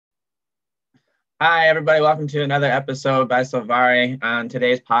Hi, everybody. Welcome to another episode by Silvari. On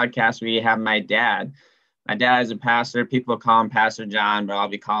today's podcast, we have my dad. My dad is a pastor. People call him Pastor John, but I'll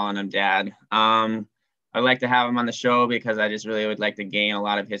be calling him Dad. I'd like to have him on the show because I just really would like to gain a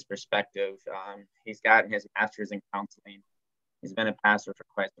lot of his perspective. He's gotten his master's in counseling. He's been a pastor for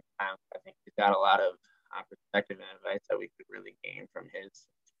quite some time. I think he's got a lot of perspective and advice that we could really gain from his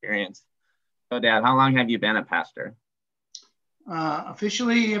experience. So, Dad, how long have you been a pastor?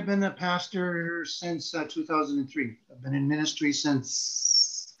 Officially, I've been a pastor since 2003. I've been in ministry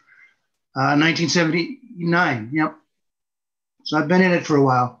since 1979. Yep. So I've been in it for a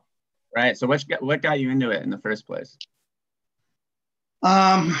while. Right. So what got you into it in the first place?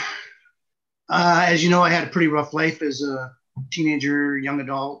 As you know, I had a pretty rough life as a teenager, young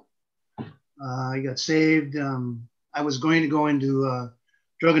adult. I got saved. I was going to go into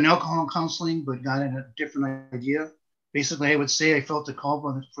drug and alcohol counseling, but got in a different idea. Basically, I would say I felt a call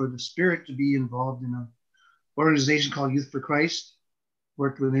for the Spirit to be involved in an organization called Youth for Christ.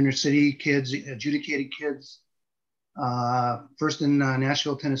 Worked with inner city kids, adjudicated kids, first in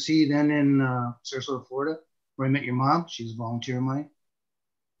Nashville, Tennessee, then in Sarasota, Florida, where I met your mom. She's a volunteer of mine.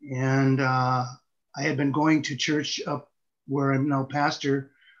 And I had been going to church up where I'm now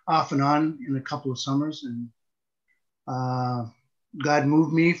pastor off and on in a couple of summers. And God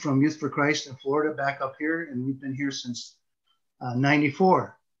moved me from Youth for Christ in Florida back up here, and we've been here since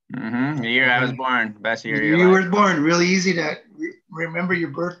 94. The year I was born, best year of your life. You were born. Really easy to remember your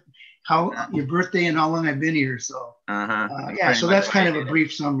birthday and how long I've been here. So so that's kind of a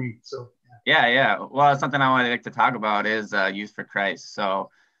brief summary. So yeah. Well, something I wanted to talk about is Youth for Christ.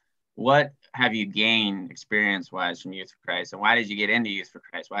 So what have you gained experience-wise from Youth for Christ, and why did you get into Youth for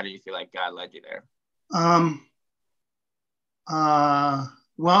Christ? Why did you feel like God led you there?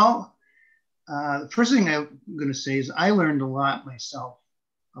 The first thing I'm going to say is I learned a lot myself,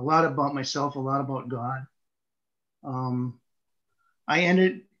 a lot about myself, a lot about God.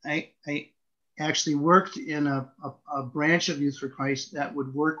 I actually worked in a branch of Youth for Christ that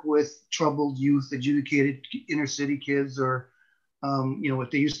would work with troubled youth, adjudicated inner city kids, or,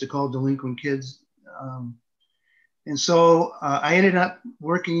 what they used to call delinquent kids. And so I ended up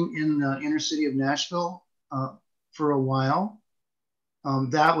working in the inner city of Nashville for a while.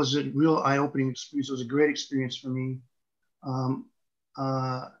 That was a real eye-opening experience. It was a great experience for me.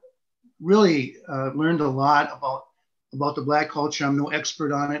 Really learned a lot about the Black culture. I'm no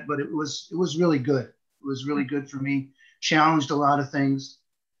expert on it, but it was really good. It was really good for me. Challenged a lot of things.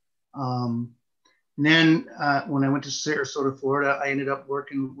 And then when I went to Sarasota, Florida, I ended up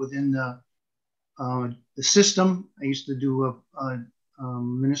working within the system. I used to do a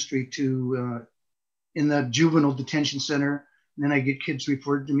ministry in the juvenile detention center. And then I get kids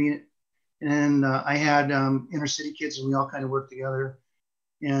referred to me. And I had inner city kids, and we all kind of worked together.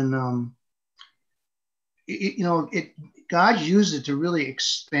 And, God used it to really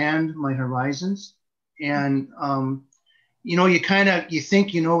expand my horizons. And, you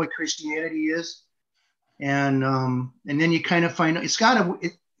think you know what Christianity is. And then you kind of find out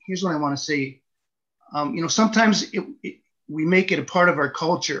here's what I want to say. Sometimes we make it a part of our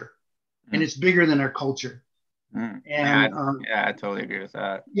culture, and it's bigger than our culture. And I totally agree with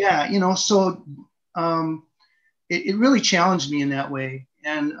that. Yeah, so it really challenged me in that way.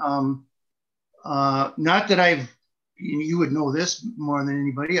 And not that you would know this more than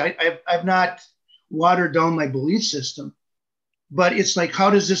anybody. I've not watered down my belief system, but it's like, how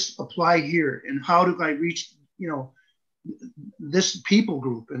does this apply here? And how do I reach, this people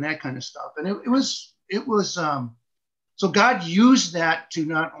group and that kind of stuff? And it was so God used that to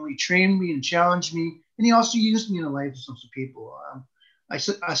not only train me and challenge me, and he also used me in the lives of some people. I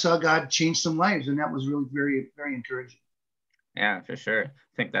saw God change some lives, and that was really very, very encouraging. Yeah, for sure.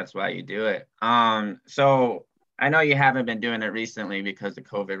 I think that's why you do it. So I know you haven't been doing it recently because of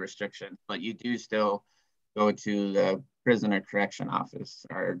COVID restrictions, but you do still go to the prisoner correction office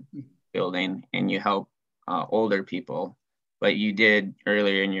or building, and you help older people. But you did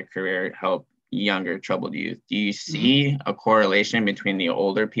earlier in your career help younger troubled youth. Do you see a correlation between the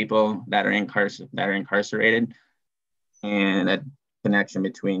older people that are incarcerated and a connection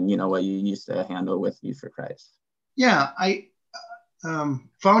between what you used to handle with Youth for Christ? Yeah,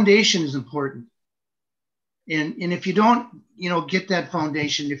 foundation is important, and if you don't get that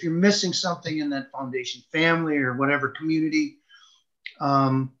foundation, if you're missing something in that foundation, family or whatever, community,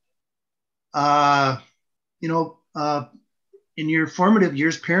 in your formative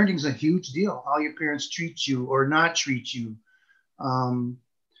years, parenting is a huge deal. How your parents treat you or not treat you. And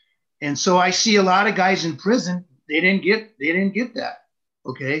so I see a lot of guys in prison, they didn't get that.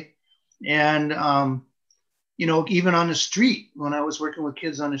 Okay. And, even on the street, when I was working with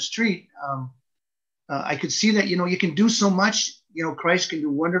kids on the street, I could see that, you can do so much, Christ can do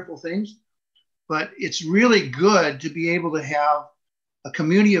wonderful things, but it's really good to be able to have a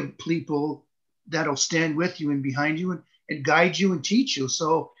community of people that'll stand with you and behind you and guide you and teach you.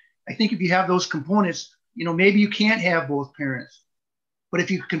 So I think if you have those components, maybe you can't have both parents, but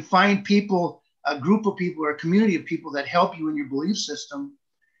if you can find people, a group of people or a community of people that help you in your belief system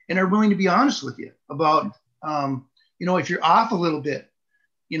and are willing to be honest with you about, if you're off a little bit,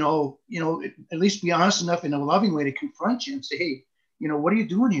 at least be honest enough in a loving way to confront you and say, hey, what are you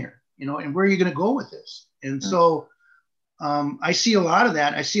doing here? And where are you going to go with this? And so I see a lot of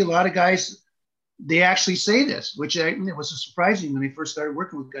that. I see a lot of guys, they actually say this, which it was surprising when they first started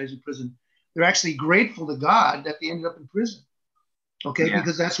working with guys in prison. They're actually grateful to God that they ended up in prison. Okay. Yeah.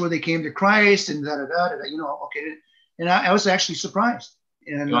 Because that's where they came to Christ and okay. And I was actually surprised.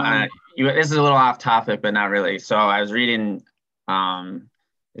 And this is a little off topic, but not really. So I was reading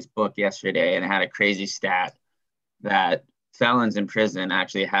this book yesterday, and it had a crazy stat that felons in prison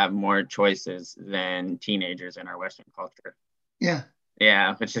actually have more choices than teenagers in our Western culture. Yeah.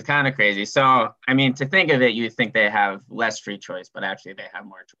 Yeah, which is kind of crazy. So, I mean, to think of it, you think they have less free choice, but actually they have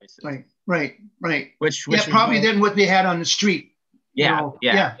more choices. Right. Which probably than what they had on the street. Yeah.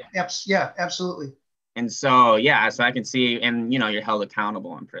 Absolutely. And so, so I can see, and you're held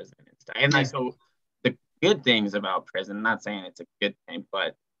accountable in prison and stuff. And so the good things about prison, I'm not saying it's a good thing,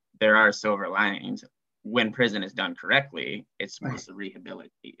 but there are silver linings. When prison is done correctly, it's supposed to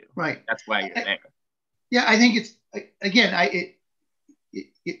rehabilitate you. Right. That's why you're there. Yeah, I think it's, again,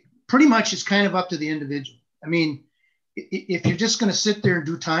 it pretty much is kind of up to the individual. I mean, if you're just going to sit there and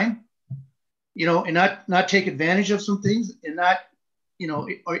do time, and not take advantage of some things and not,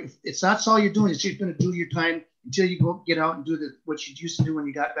 or if it's not all you're doing, it's just going to do your time until you go get out and do what you used to do when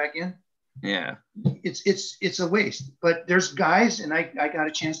you got back in. Yeah. It's a waste. But there's guys, and I got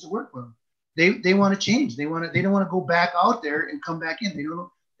a chance to work with them. They want to change. They don't want to go back out there and come back in. They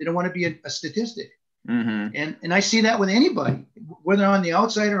don't want to be a statistic. Mm-hmm. And I see that with anybody, whether on the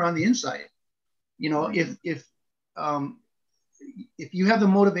outside or on the inside. If you have the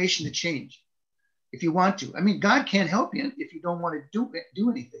motivation to change, if you want to, I mean, God can't help you if you don't want to do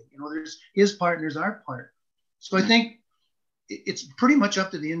anything. There's His part and there's our part. So I think it's pretty much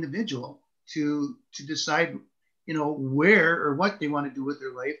up to the individual to decide, where or what they want to do with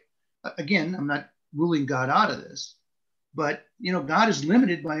their life. Again, I'm not ruling God out of this, but God is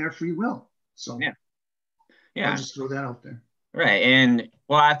limited by our free will. So I'll just throw that out there. Right. And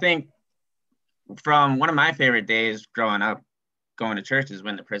well, I think from one of my favorite days growing up, going to church is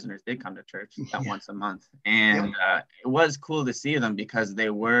when the prisoners did come to church once a month. And it was cool to see them because they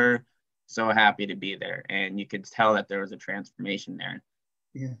were so happy to be there. And you could tell that there was a transformation there.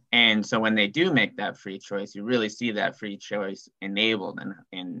 Yeah. And so when they do make that free choice, you really see that free choice enabled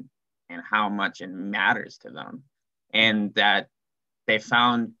and how much it matters to them. And that they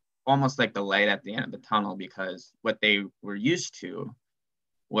found almost like the light at the end of the tunnel, because what they were used to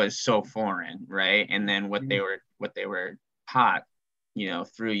was so foreign, right? And then what they were taught,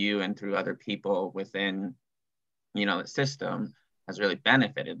 through you and through other people within, the system has really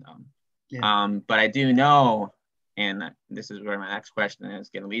benefited them. Yeah. But I do know, and this is where my next question is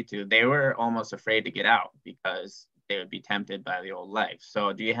going to lead to, they were almost afraid to get out because they would be tempted by the old life.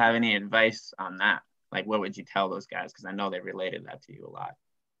 So do you have any advice on that? Like, what would you tell those guys? Because I know they related that to you a lot.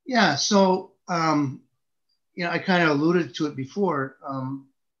 Yeah. So, I kind of alluded to it before.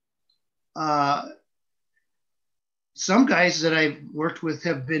 Some guys that I've worked with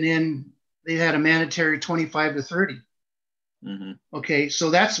have they had a mandatory 25 to 30. Mm-hmm. Okay.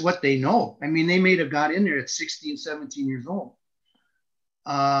 So that's what they know. I mean, they may have got in there at 16, 17 years old.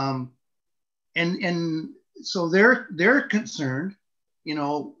 And so they're concerned,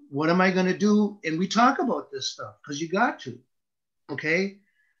 what am I going to do? And we talk about this stuff because you got to, okay.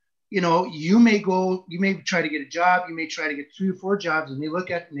 You may try to get a job. You may try to get 3 or 4 jobs, and they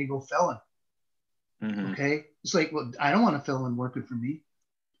look at it and they go felon. Mm-hmm. Okay. It's like, well, I don't want a felon working for me.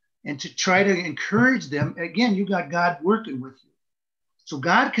 And to try to encourage them, again, you got God working with you. So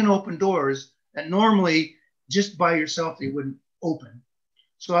God can open doors that normally just by yourself, they wouldn't open.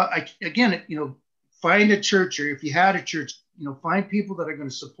 So find a church, or if you had a church, find people that are going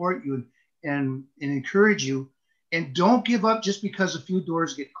to support you and encourage you. And don't give up just because a few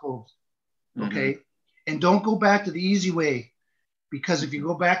doors get closed. Okay. Mm-hmm. And don't go back to the easy way, because if you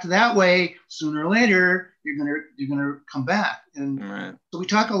go back to that way, sooner or later, you're gonna come back. And so we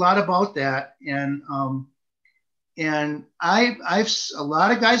talk a lot about that. And I've a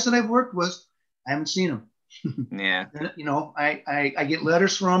lot of guys that I've worked with, I haven't seen them. Yeah. I get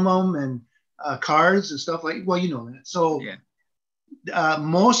letters from them and cards and stuff like. Well, that. So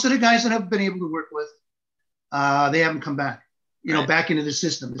Most of the guys that I've been able to work with, they haven't come back, back into the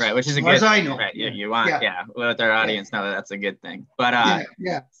system. Right, which is as far as I know. Right, you want, let our audience know that that's a good thing. But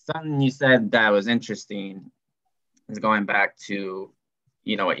something you said that was interesting is going back to,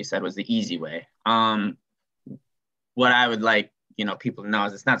 what you said was the easy way. What I would like, people to know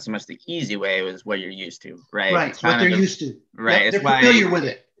is it's not so much the easy way, it was what you're used to, right? Right, it's what they're used to. Right, they're familiar with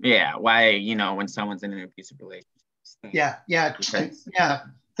it. Yeah, why, when someone's in an abusive relationship. Yeah.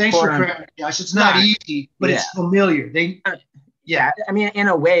 Thanks for correcting, Josh. It's not easy, but it's familiar. I mean, in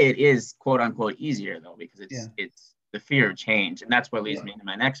a way, it is quote unquote easier though, because it's the fear of change, and that's what leads me to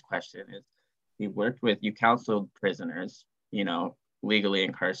my next question: is you counseled prisoners, legally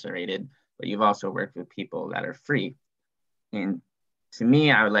incarcerated, but you've also worked with people that are free. And to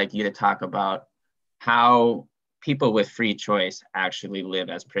me, I would like you to talk about how people with free choice actually live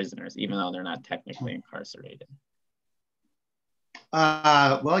as prisoners, even though they're not technically incarcerated.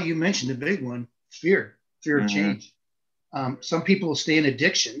 Well, you mentioned the big one, fear of change. Some people will stay in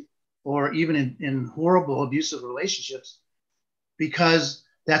addiction or even in horrible abusive relationships because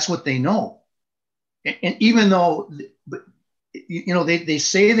that's what they know. And even though, they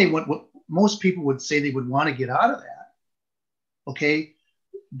say they want, what most people would say they would want to get out of that. Okay.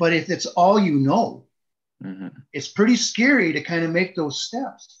 But if it's all you know, it's pretty scary to kind of make those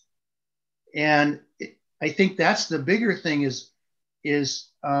steps. And I think that's the bigger thing is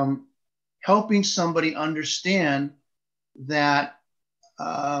helping somebody understand that,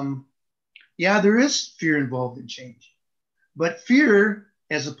 there is fear involved in change, but fear,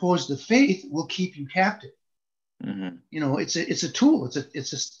 as opposed to faith, will keep you captive. It's a tool.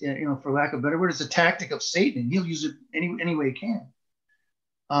 It's a for lack of a better word, it's a tactic of Satan. He'll use it any way he can.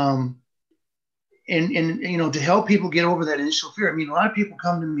 And to help people get over that initial fear. I mean, a lot of people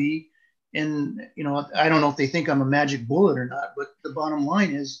come to me, and I don't know if they think I'm a magic bullet or not, but the bottom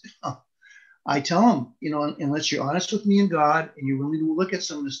line is, I tell them, unless you're honest with me and God, and you're willing to look at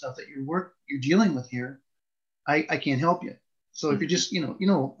some of the stuff that you're dealing with here, I can't help you. So if you're just,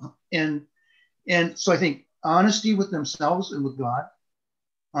 and so I think honesty with themselves and with God,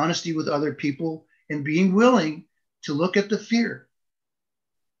 honesty with other people, and being willing to look at the fear.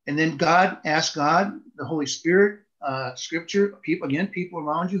 And then ask God, the Holy Spirit, Scripture, people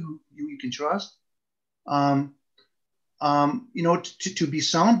around you who you can trust, to be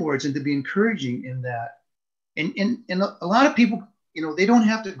soundboards and to be encouraging in that. And a lot of people, they don't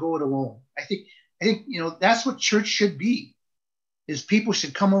have to go it alone. I think that's what church should be, is people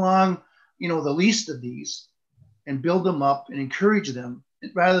should come along, the least of these, and build them up and encourage them,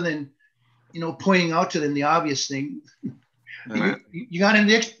 rather than, pointing out to them the obvious thing. You got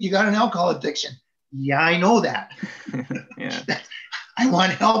an alcohol addiction. Yeah, I know that. I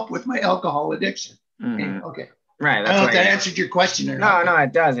want help with my alcohol addiction. Okay. Right. I don't know if that answered your question or not. No,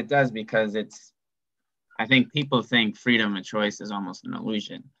 it does. It does, because I think people think freedom of choice is almost an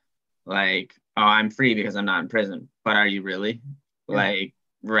illusion. Like, oh, I'm free because I'm not in prison. But are you really? Right.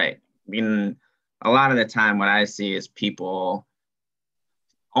 I mean, a lot of the time what I see is people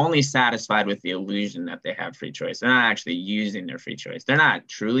only satisfied with the illusion that they have free choice. They're not actually using their free choice. They're not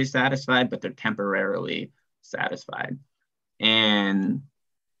truly satisfied, but they're temporarily satisfied. And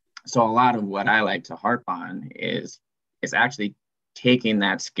so a lot of what I like to harp on is actually taking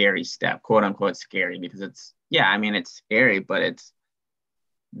that scary step, quote unquote scary, because it's scary, but it's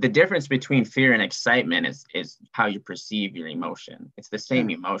the difference between fear and excitement is how you perceive your emotion. It's the same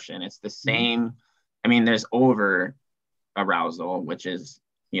emotion. It's the same. I mean, there's over arousal, which is,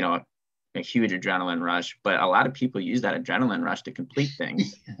 a huge adrenaline rush, but a lot of people use that adrenaline rush to complete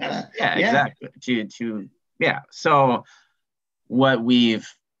things. Exactly. So what we've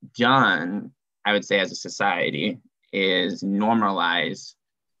done, I would say, as a society, is normalize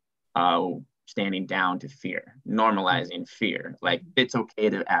standing down to fear, normalizing fear. Like, it's okay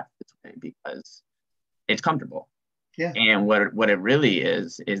to act this way because it's comfortable. Yeah. And what it really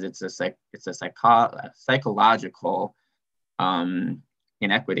is it's a psychological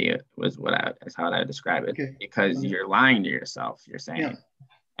inequity is how I describe it. Okay. Because you're lying to yourself, you're saying.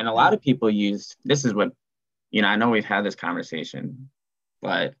 And a lot of people this is what, I know we've had this conversation,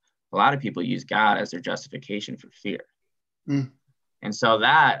 but a lot of people use God as their justification for fear. And so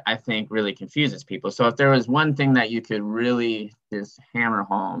that, I think, really confuses people. So if there was one thing that you could really just hammer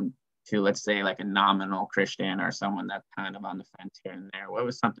home to, let's say, like a nominal Christian or someone that's kind of on the fence here and there, what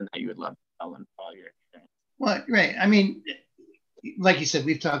was something that you would love to tell them for all your experience? Well, right. I mean, like you said,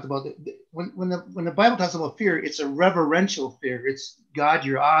 we've talked about it. When the Bible talks about fear, it's a reverential fear. It's, God,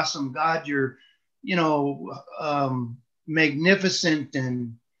 you're awesome. God, you're, magnificent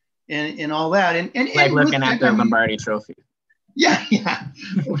and all that. And like looking at the Lombardi Trophy. Yeah, yeah.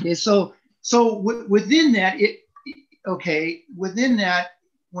 Okay, within that, within that,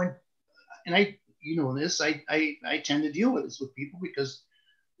 when and I, you know this, I tend to deal with this with people because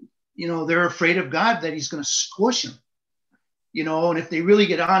they're afraid of God that He's going to squish them. And if they really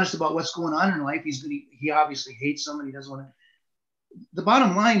get honest about what's going on in life, he obviously hates them and he doesn't want to. The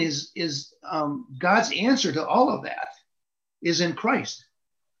bottom line God's answer to all of that is in Christ.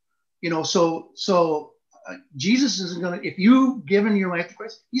 Jesus isn't going to, if you've given your life to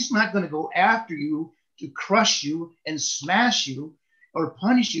Christ, He's not going to go after you to crush you and smash you or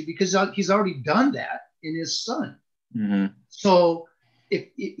punish you, because He's already done that in His Son. Mm-hmm. So if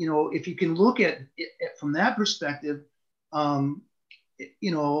you can look at it from that perspective, God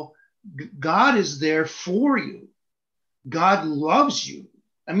is there for you. God loves you.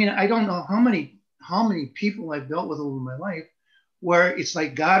 I mean, I don't know how many people I've dealt with over my life where it's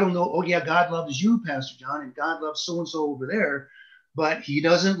like God will know, oh yeah, God loves you, Pastor John, and God loves so and so over there, but He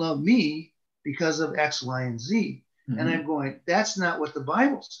doesn't love me because of X, Y, and Z. Mm-hmm. And I'm going, that's not what the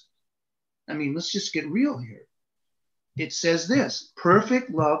Bible says. I mean, let's just get real here. It says this: perfect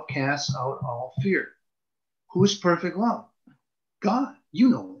love casts out all fear. Who's perfect love? God. You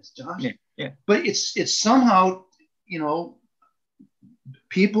know this, Josh. Yeah, yeah. But it's somehow,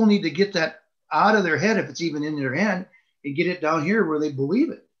 people need to get that out of their head, if it's even in their head, and get it down here where they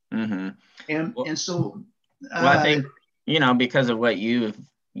believe it. Mm-hmm. And so, I think because of what you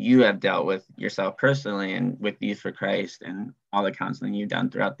have dealt with yourself personally and with Youth for Christ and all the counseling you've done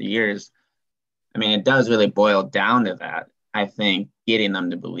throughout the years, I mean, it does really boil down to that. I think getting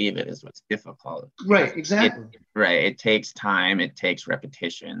them to believe it is what's difficult. Right, exactly. It takes time, it takes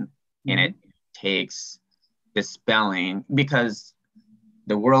repetition, mm-hmm. and it takes dispelling, because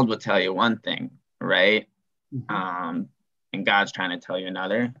the world will tell you one thing, right? Mm-hmm. And God's trying to tell you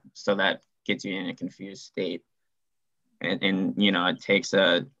another, so that gets you in a confused state. And it takes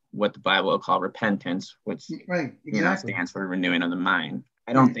what the Bible will call repentance, which right, exactly. Stands for renewing of the mind.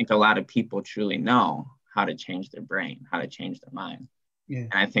 I don't think a lot of people truly know how to change their brain, how to change their mind. Yeah.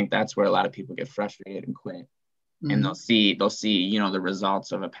 And I think that's where a lot of people get frustrated and quit. Mm-hmm. And they'll see, the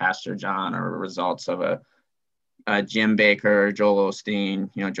results of a Pastor John or results of a Jim Baker, Joel Osteen,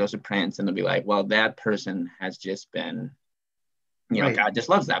 Joseph Prince, and they'll be like, well, that person has just been, right. God just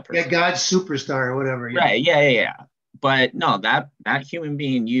loves that person. Yeah, God's superstar or whatever. Right, yeah. But no, that human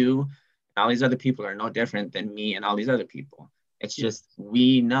being, you and all these other people are no different than me and all these other people. It's just,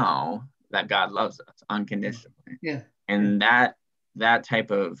 we know that God loves us unconditionally. Yeah. And that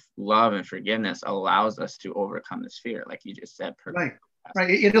type of love and forgiveness allows us to overcome this fear, like you just said. Right.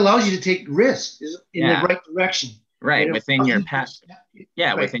 It allows you to take risks in the right direction. Right. Within your passion. Yeah.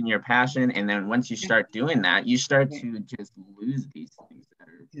 Right. Within your passion. And then once you start doing that, you start to just lose these things that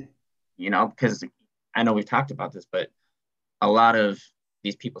are, because I know we've talked about this, but a lot of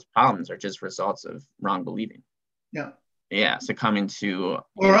these people's problems are just results of wrong believing. Yeah. Yeah, succumbing to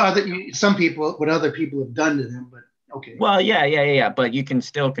what other people have done to them, but okay. Well, yeah. But you can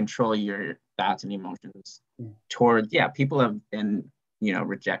still control your thoughts and emotions towards. Yeah, people have been,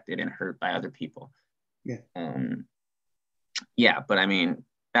 rejected and hurt by other people. Yeah. Yeah, but I mean,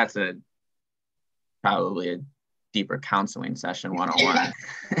 that's probably a deeper counseling session 101.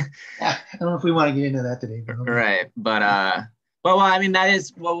 I don't know if we want to get into that today. But okay. Right, but well, I mean, that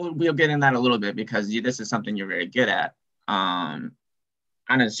is, well, we'll get in that a little bit, because this is something you're very good at. On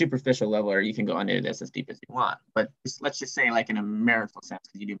a superficial level, or you can go into this as deep as you want, but let's just say, like in a marital sense,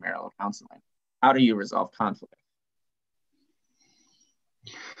 because you do marital counseling, how do you resolve conflict?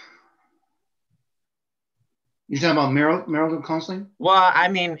 You're talking about marital counseling? Well, I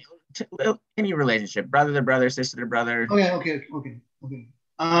mean, any relationship, brother to brother, sister to brother. Okay.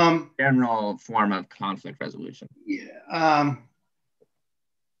 General form of conflict resolution. Yeah.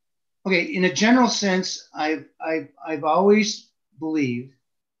 Okay, in a general sense, I've always believed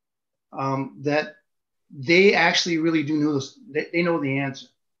that they actually really do know this. They know the answer.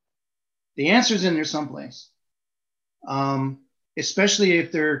 The answer's in there someplace. Especially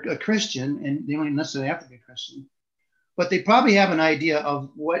if they're a Christian, and they don't necessarily have to be a Christian, but they probably have an idea of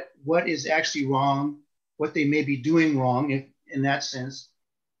what is actually wrong, what they may be doing wrong, in that sense.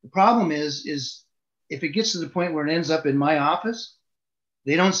 The problem is if it gets to the point where it ends up in my office,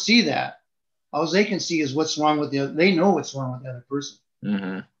 they don't see that. All they can see is what's wrong with the other. They know what's wrong with the other person.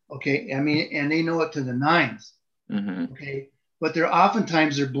 Mm-hmm. Okay. I mean, and they know it to the nines. Mm-hmm. Okay. But they're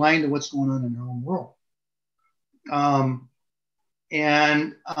blind to what's going on in their own world.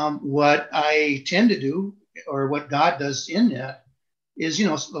 What I tend to do, or what God does in that, is, a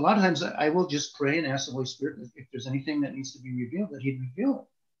lot of times I will just pray and ask the Holy Spirit if there's anything that needs to be revealed, that He'd reveal it.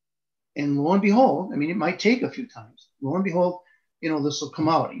 And lo and behold, I mean, it might take a few times. Lo and behold, this will come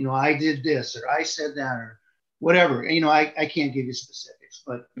out. I did this or I said that or whatever. I can't give you specifics,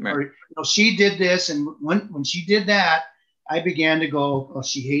 but Right. or she did this, and when she did that, I began to go, oh,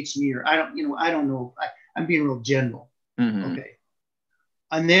 she hates me, or I don't know. I'm being real general. Mm-hmm. Okay.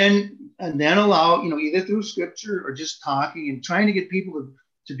 And then allow, either through scripture or just talking and trying to get people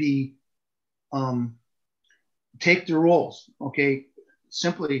to be take their roles. Okay.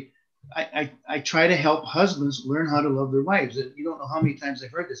 Simply, I try to help husbands learn how to love their wives. And you don't know how many times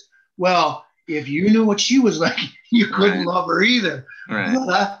I've heard this. Well, if you knew what she was like, you couldn't love her either. Right.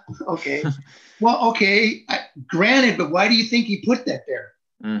 Okay. Well, okay. Granted, but why do you think he put that there?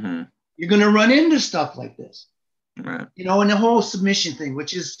 Mm-hmm. You're going to run into stuff like this. Right. And the whole submission thing,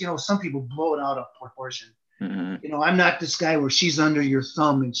 which is, some people blow it out of proportion. Mm-hmm. I'm not this guy where she's under your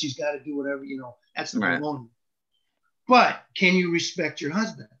thumb and she's got to do whatever, that's the baloney. But can you respect your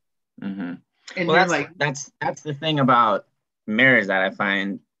husband? Mm-hmm. And well, that's the thing about marriage that I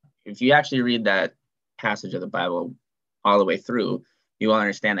find. If you actually read that passage of the Bible all the way through, you will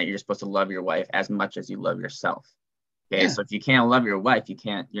understand that you're supposed to love your wife as much as you love yourself. Okay, so if you can't love your wife,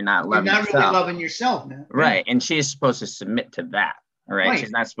 you're not loving yourself. You're not really loving yourself, man. Right, and she's supposed to submit to that. Right, she's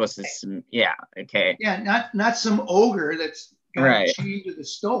not supposed to. Yeah, okay. Yeah, not some ogre that's got chained to the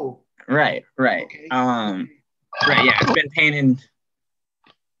stove. Right. Okay. Right. Yeah, it's been painted.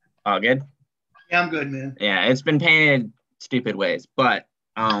 All good. Yeah, I'm good, man. Yeah, it's been painted stupid ways, but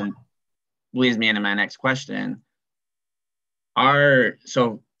leads me into my next question.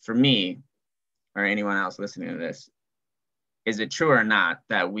 So for me, or anyone else listening to this, is it true or not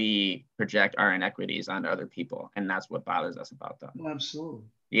that we project our inequities onto other people, and that's what bothers us about them? Oh, absolutely.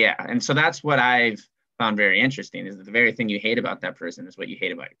 Yeah, and so that's what I've found very interesting, is that the very thing you hate about that person is what you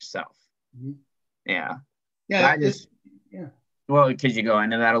hate about yourself. Mm-hmm. Yeah. Yeah. Well, could you go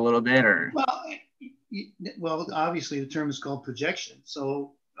into that a little bit, or? Well, obviously the term is called projection.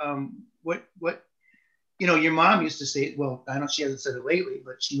 So, what your mom used to say. Well, I know she hasn't said it lately,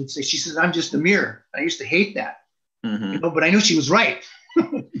 but she says, "I'm just a mirror." I used to hate that, but I knew she was right.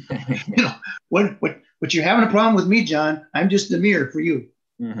 What you're having a problem with me, John? I'm just a mirror for you,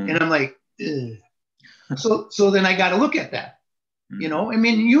 and I'm like, ugh. So then I got to look at that. I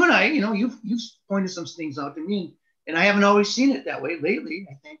mean, you and I, you've pointed some things out to me, and I haven't always seen it that way lately.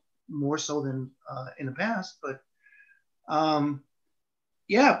 I think more so than in the past, but how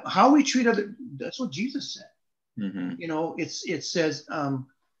we treat other, that's what Jesus said. It says,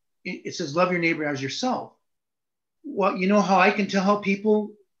 it says, love your neighbor as yourself. Well, you know how I can tell how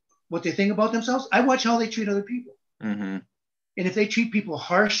people, what they think about themselves? I watch how they treat other people. And if they treat people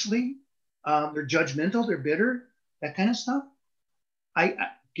harshly, they're judgmental, they're bitter, that kind of stuff,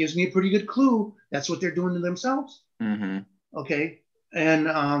 gives me a pretty good clue that's what they're doing to themselves. Okay.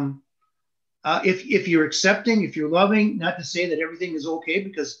 And if you're accepting, if you're loving, not to say that everything is okay,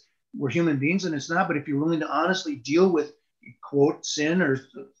 because we're human beings and it's not, but if you're willing to honestly deal with, quote, sin or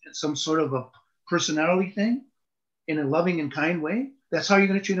some sort of a personality thing in a loving and kind way, that's how you're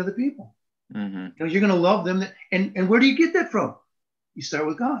going to treat other people. You're going to love them. And where do you get that from? You start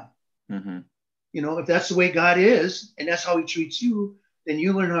with God. If that's the way God is and that's how he treats you, then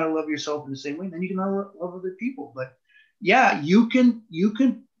you learn how to love yourself in the same way. Then you can love other people. But yeah, you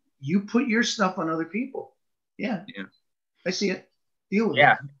put your stuff on other people. Yeah. I see it. Deal with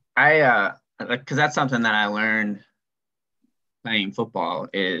it. Yeah. Because that's something that I learned playing football,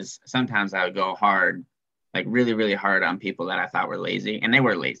 is sometimes I would go hard, like really, really hard on people that I thought were lazy, and they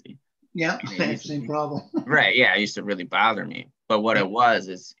were lazy. Yeah, same problem. Right. Yeah. It used to really bother me. But what it was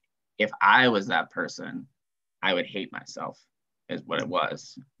is, if I was that person, I would hate myself, is what it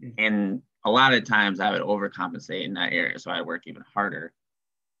was. And a lot of times I would overcompensate in that area. So I'd work even harder,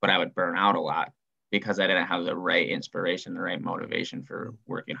 but I would burn out a lot because I didn't have the right inspiration, the right motivation for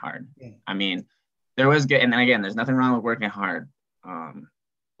working hard. I mean, there was good. And then again, there's nothing wrong with working hard.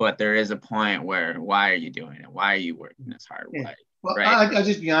 But there is a point where, why are you doing it? Why are you working this hard? Why? Well, right? I'll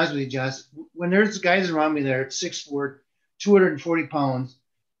just be honest with you, Josh. When there's guys around me that are 6'4", 240 pounds,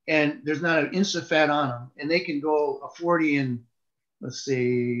 and there's not an inch of fat on them, and they can go a 40 and, let's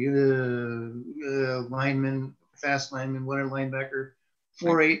see, lineman, fast lineman, whatever, linebacker,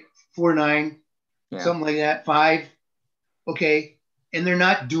 4'8", 4'9", something like that, 5. Okay, and they're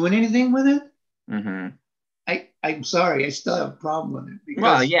not doing anything with it. I'm sorry, I still have a problem with it.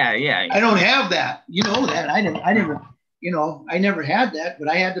 Well, yeah. I don't have that. You know that. I never, I never had that, but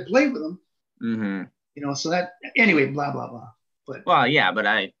I had to play with them. So that, anyway, blah, blah, blah. But well, yeah, but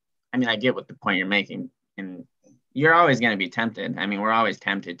I mean, I get what the point you're making, and you're always going to be tempted. I mean, we're always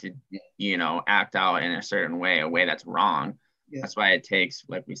tempted to, act out in a certain way, a way that's wrong. Yeah. That's why it takes,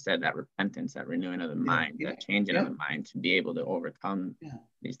 like we said, that repentance, that renewing of the mind, Yeah. that changing Yeah. of the mind to be able to overcome Yeah.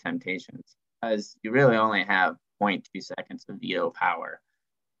 these temptations. Because you really only have 0.2 seconds of veto power.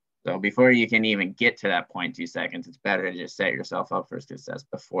 So before you can even get to that 0.2 seconds, it's better to just set yourself up for success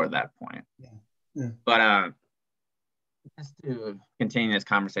before that point. Yeah. Yeah. But just to continue this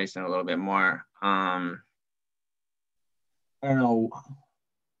conversation a little bit more, I don't know.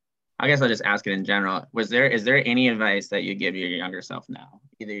 I guess I'll just ask it in general. Is there any advice that you give your younger self now,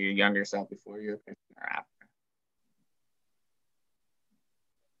 either your younger self before you're a Christian or after?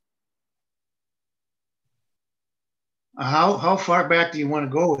 How far back do you want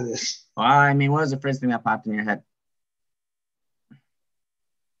to go with this? Well, I mean, what was the first thing that popped in your head?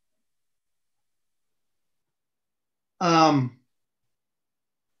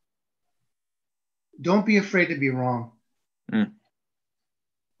 Don't be afraid to be wrong Mm.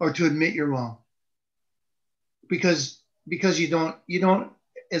 or to admit you're wrong, because you don't,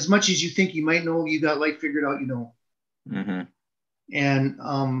 as much as you think you might know you got life figured out, you don't. Mm-hmm. And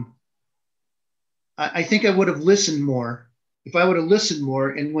I think I would have listened more. If I would have listened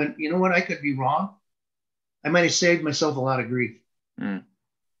more and went, you know what, I could be wrong, I might have saved myself a lot of grief. Mm.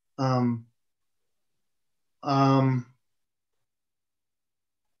 Um, um,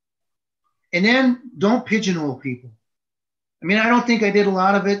 and then don't pigeonhole people. I mean, I don't think I did a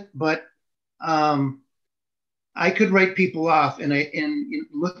lot of it, but I could write people off. And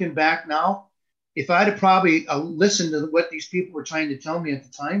looking back now, if I'd have probably listened to what these people were trying to tell me at the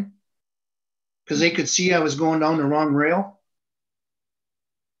time, because they could see I was going down the wrong rail,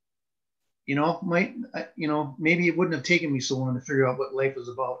 maybe it wouldn't have taken me so long to figure out what life was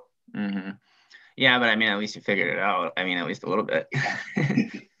about. Mm-hmm. Yeah, but I mean, at least you figured it out. I mean, at least a little bit.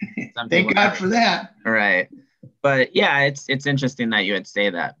 Thank God for that. Right. But yeah, it's interesting that you would say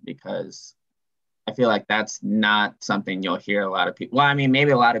that, because I feel like that's not something you'll hear a lot of people. Well, I mean,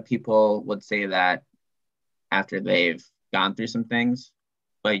 maybe a lot of people would say that after they've gone through some things,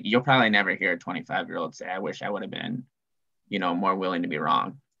 but you'll probably never hear a 25-year-old say, I wish I would have been, more willing to be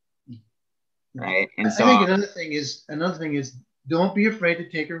wrong. Right. And so I think another thing is don't be afraid to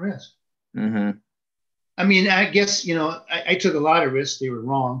take a risk. Mm-hmm. I mean, I guess, I took a lot of risks. They were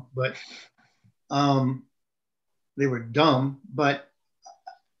wrong, but they were dumb. But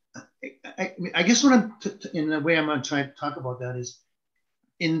I guess what in the way I'm going to try to talk about that is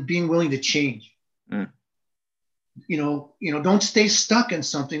in being willing to change. Mm. Don't stay stuck in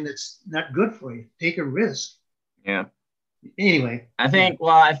something that's not good for you. Take a risk. Yeah. Anyway. I think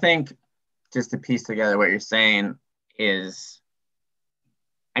just to piece together what you're saying is,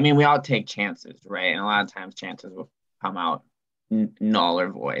 I mean, we all take chances, right? And a lot of times chances will come out null or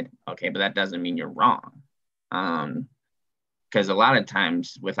void. Okay, but that doesn't mean you're wrong. Because a lot of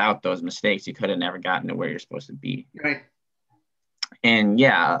times without those mistakes, you could have never gotten to where you're supposed to be. Right. And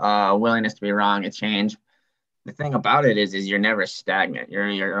yeah, willingness to be wrong, a change. The thing about it is you're never stagnant.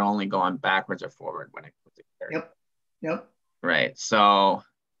 You're only going backwards or forward when it comes to character. Yep. Right. So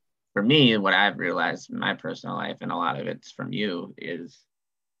for me, what I've realized in my personal life, and a lot of it's from you, is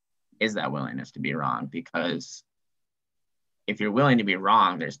that willingness to be wrong. Because if you're willing to be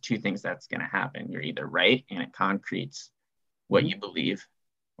wrong, there's two things that's going to happen. You're either right and it concretes what you believe,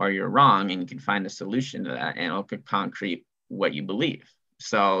 or you're wrong and you can find a solution to that and it'll concrete what you believe.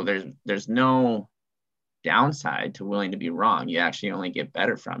 So there's no downside to willing to be wrong. You actually only get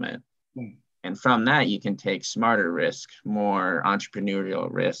better from it. And from that, you can take smarter risk, more entrepreneurial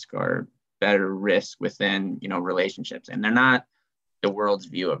risk, or better risk within, relationships. And they're not the world's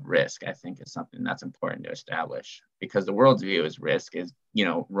view of risk, I think, is something that's important to establish, because the world's view is risk is,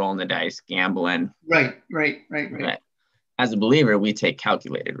 rolling the dice, gambling. Right. As a believer, we take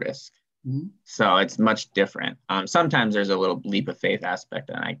calculated risk. Mm-hmm. So it's much different. Sometimes there's a little leap of faith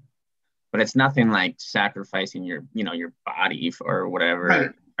aspect, but it's nothing like sacrificing your body or whatever,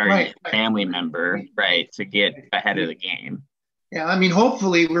 right. or your family member, right, to get ahead of the game. Yeah, I mean,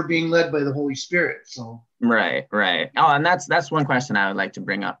 hopefully we're being led by the Holy Spirit. So right. Oh, and that's one question I would like to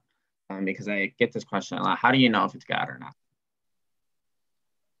bring up, because I get this question a lot. How do you know if it's God or not?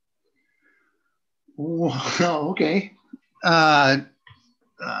 Well, okay. What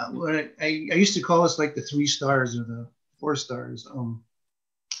I used to call this like the 3 stars or the 4 stars.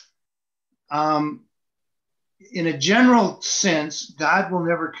 In a general sense, God will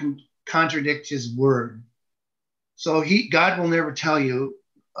never contradict His word. So God will never tell you,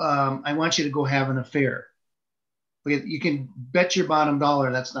 I want you to go have an affair. You can bet your bottom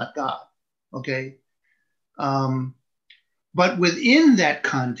dollar that's not God. Okay. But within that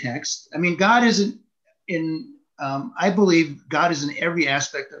context, I mean, God isn't in, I believe God is in every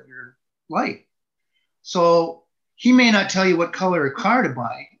aspect of your life. So he may not tell you what color of car to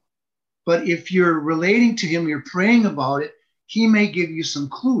buy, but if you're relating to him, you're praying about it, he may give you some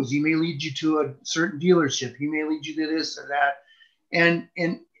clues. He may lead you to a certain dealership. He may lead you to this or that. And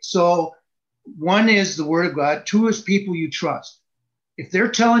so one is the word of God. Two is people you trust. If they're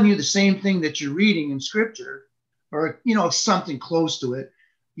telling you the same thing that you're reading in scripture, or, something close to it,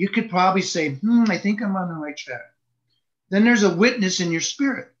 you could probably say, I think I'm on the right track. Then there's a witness in your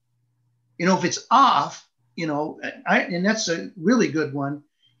spirit. If it's off, and that's a really good one.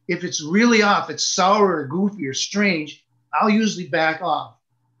 If it's really off, it's sour or goofy or strange, I'll usually back off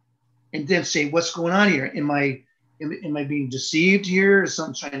and then say, what's going on here? Am I being deceived here? Is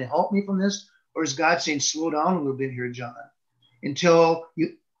something trying to help me from this? Or is God saying, slow down a little bit here, John, until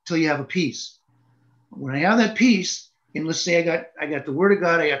you have a peace? When I have that peace, and let's say I got the word of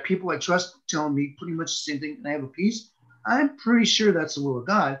God, I got people I trust telling me pretty much the same thing, and I have a peace, I'm pretty sure that's the will of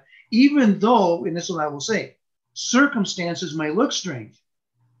God, even though, and this is what I will say, circumstances might look strange.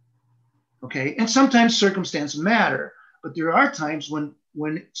 Okay, and sometimes circumstances matter, but there are times when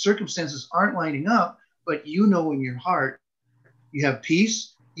circumstances aren't lining up, but in your heart, you have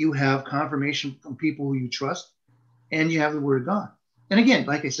peace, you have confirmation from people who you trust, and you have the word of God. And again,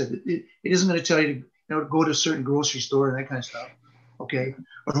 like I said, it isn't going to tell you to go to a certain grocery store and that kind of stuff, okay,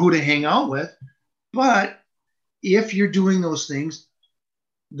 or who to hang out with. But if you're doing those things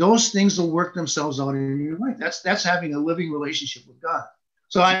will work themselves out in your life. That's having a living relationship with God.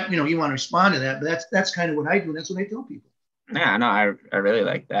 So you want to respond to that, but that's kind of what I do. And that's what I tell people. Yeah, no, I really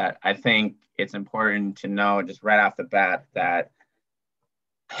like that. I think it's important to know just right off the bat that,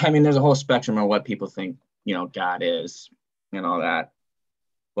 there's a whole spectrum of what people think, God is and all that.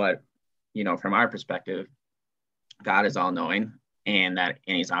 But, from our perspective, God is all knowing and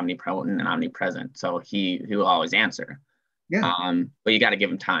he's omnipotent and omnipresent. So he will always answer. Yeah. But you got to give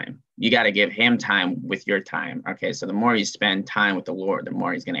him time. You got to give him time with your time. Okay. So the more you spend time with the Lord, the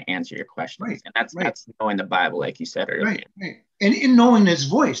more he's going to answer your questions. Right. And that's knowing the Bible, like you said earlier. Right. And in knowing his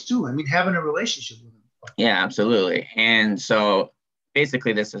voice too. Having a relationship with him. Yeah, absolutely. And so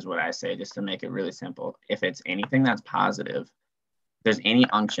basically this is what I say, just to make it really simple. If it's anything that's positive, if there's any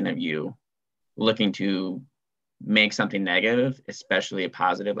unction of you looking to make something negative, especially a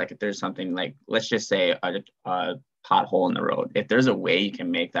positive, like if there's something like, let's just say a pothole in the road, if there's a way you can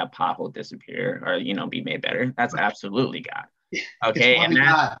make that pothole disappear or be made better, that's absolutely God. Okay. And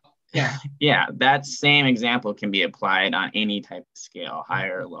that, yeah, that same example can be applied on any type of scale,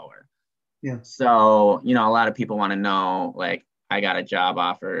 higher or lower. Yeah. So a lot of people want to know, like, I got a job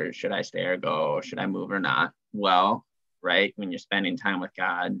offer, should I stay or go, should I move or not? Well, right, when you're spending time with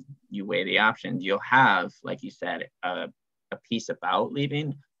God, you weigh the options. You'll have, like you said, a peace about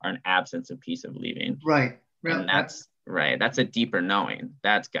leaving or an absence of peace of leaving. Right. And that's a deeper knowing.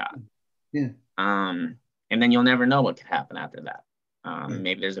 That's God. Yeah. And then you'll never know what could happen after that.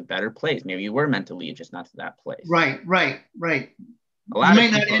 Maybe there's a better place. Maybe you were meant to leave, just not to that place. Right. You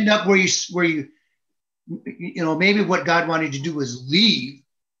may not end up where you maybe what God wanted you to do was leave.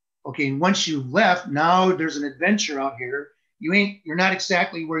 Okay, and once you left, now there's an adventure out here. You're not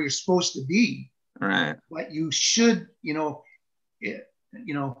exactly where you're supposed to be. Right. But you should, we could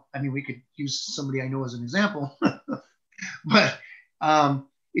use somebody I know as an example, but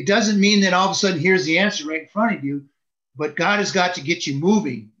it doesn't mean that all of a sudden here's the answer right in front of you. But God has got to get you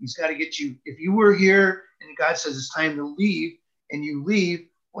moving. He's got to get you. If you were here and God says it's time to leave, and you leave,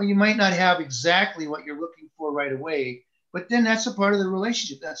 well, you might not have exactly what you're looking for right away. But then that's a part of the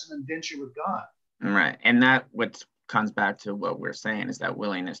relationship. That's an adventure with God. Right. And that what comes back to what we're saying is that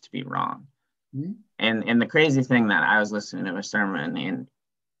willingness to be wrong. Mm-hmm. And the crazy thing that I was listening to a sermon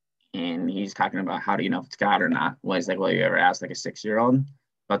and he's talking about how do you know if it's God or not? Well, he's like, well, you ever ask like a 6-year-old?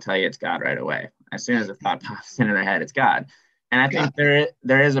 I'll tell you it's God right away. As soon as the thought pops into their head, it's God. And I think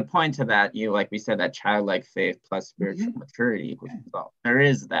there is a point to that. Like we said, that childlike faith plus spiritual maturity equals result. There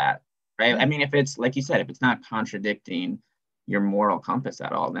is that. Right. If it's like you said, if it's not contradicting your moral compass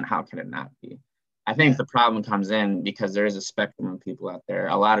at all, then how can it not be? I think the problem comes in because there is a spectrum of people out there.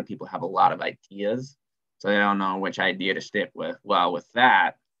 A lot of people have a lot of ideas, so they don't know which idea to stick with. Well, with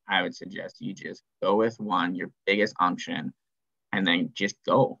that, I would suggest you just go with one, your biggest unction, and then just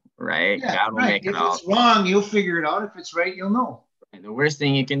go. Right. Yeah, God will make it all. If it's wrong, you'll figure it out. If it's right, you'll know. And the worst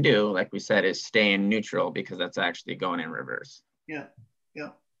thing you can do, like we said, is stay in neutral because that's actually going in reverse. Yeah.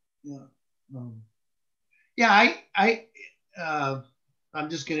 I'm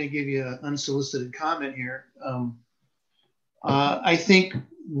just going to give you an unsolicited comment here. I think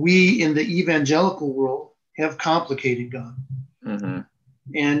we in the evangelical world have complicated God. Mm-hmm.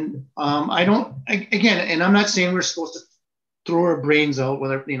 And and I'm not saying we're supposed to throw our brains out,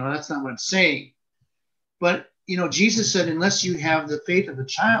 whether, that's not what I'm saying. But Jesus said, unless you have the faith of a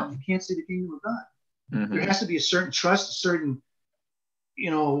child, you can't see the kingdom of God. Mm-hmm. There has to be a certain trust, a certain,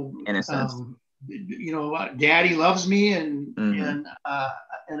 Innocence. daddy loves me, and Mm-hmm.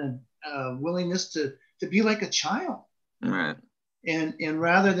 a willingness to be like a child. Right. And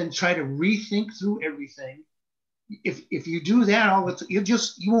rather than try to rethink through everything, if you do that,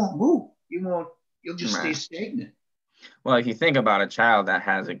 you won't move. You'll just stay Right. stagnant. Well, if you think about a child that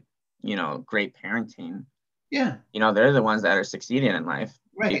has great parenting, Yeah. They're the ones that are succeeding in life.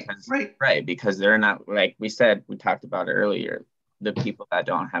 Right. Because they're not, like we talked about it earlier, the people that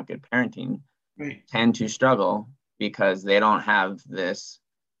don't have good parenting tend to struggle because they don't have this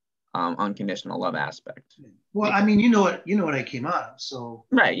unconditional love aspect. Well, I mean, you know what I came out of, so.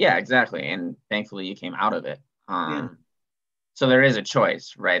 Right. Yeah, exactly. And thankfully you came out of it. Yeah. So there is a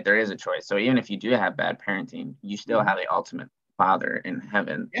choice, right? There is a choice. So even if you do have bad parenting, you still have the ultimate Father in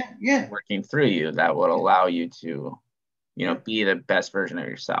heaven working through you that will allow you to, be the best version of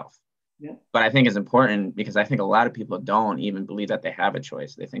yourself. Yeah. But I think it's important because I think a lot of people don't even believe that they have a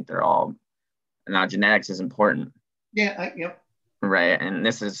choice. They think they're all, now genetics is important. Yeah. Yep. Right. And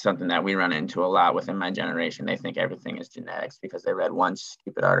this is something that we run into a lot within my generation. They think everything is genetics because they read one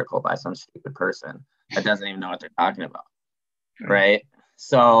stupid article by some stupid person that doesn't even know what they're talking about. Right.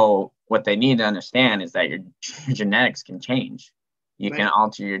 So what they need to understand is that your genetics can change. You can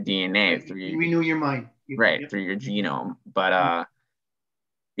alter your DNA through renew your mind. Through your genome. But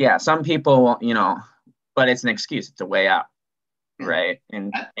some people, but it's an excuse. It's a way out. Right.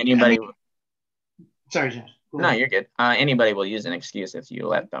 And anybody. Sorry, James. No, you're good. Anybody will use an excuse if you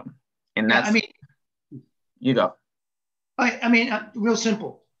let them. And that's. You go. Real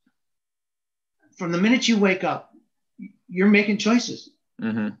simple. From the minute you wake up, you're making choices.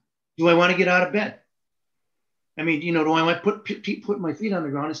 Mm-hmm. Do I want to get out of bed? Do I want to put my feet on the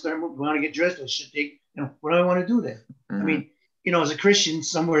ground and start moving? Do I want to get dressed? I should take, what do I want to do there? Mm-hmm. As a Christian,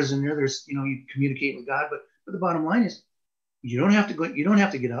 somewhere in there, there's, you communicate with God, but the bottom line is, you don't have to go. You don't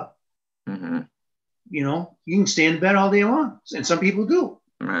have to get up. Mm-hmm. You can stay in bed all day long, and some people do.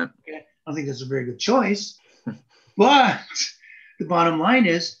 Right. Okay, I don't think that's a very good choice, but the bottom line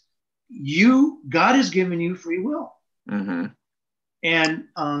is, God has given you free will. Mm-hmm. And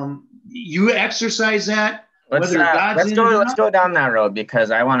you exercise that. Let's go down that road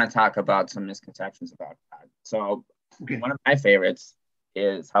because I want to talk about some misconceptions about God. So one of my favorites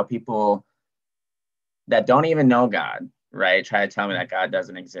is how people that don't even know God, right, try to tell me that God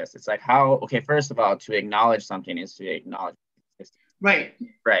doesn't exist. It's like first of all, to acknowledge something is to acknowledge existence. Right.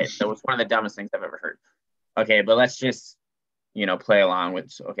 That was one of the dumbest things I've ever heard. Okay, but let's just, play along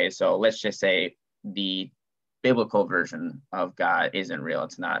with, so let's just say the biblical version of God isn't real.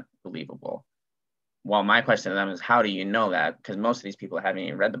 It's not believable. Well, my question to them is, how do you know that? Because most of these people haven't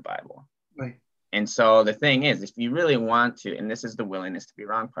even read the Bible. Right. And so the thing is, if you really want to, and this is the willingness to be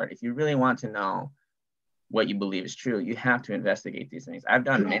wrong part, if you really want to know what you believe is true, you have to investigate these things. I've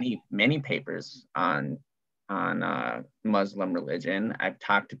done many papers on Muslim religion. I've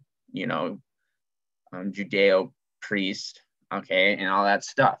talked to, Judeo priests, and all that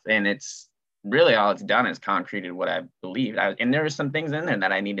stuff. And it's really all it's done is concreted what I believed. And there were some things in there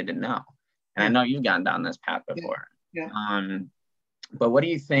that I needed to know. And I know you've gone down this path before. Yeah. But what do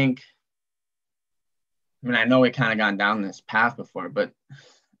you think? I know we kind of gone down this path before, but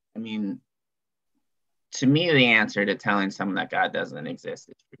to me, the answer to telling someone that God doesn't exist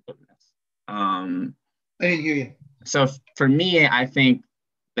is forgiveness. I didn't hear you. So for me, I think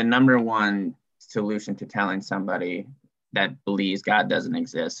the number one solution to telling somebody that believes God doesn't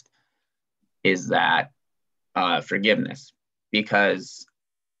exist is that forgiveness, because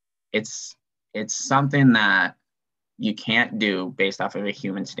it's something that you can't do based off of a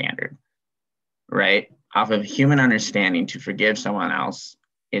human standard, right? Off of human understanding, to forgive someone else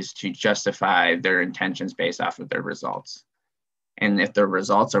is to justify their intentions based off of their results. And if their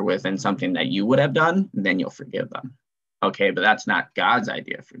results are within something that you would have done, then you'll forgive them. Okay, but that's not God's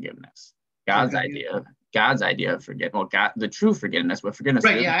idea of forgiveness. God's idea of forgiveness, well, God, the true forgiveness, what forgiveness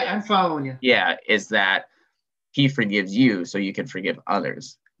is. Right, yeah, I'm following you. Yeah, is that he forgives you so you can forgive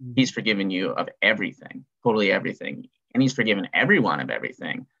others. Mm-hmm. He's forgiven you of everything, totally everything. And he's forgiven everyone of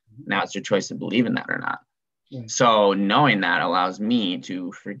everything. Mm-hmm. Now it's your choice to believe in that or not. Yeah. So knowing that allows me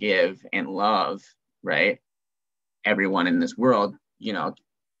to forgive and love, right, everyone in this world.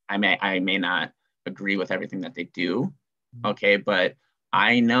 I may not agree with everything that they do, okay, but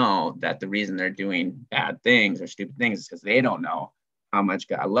I know that the reason they're doing bad things or stupid things is because they don't know how much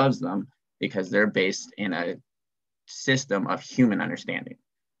God loves them, because they're based in a system of human understanding.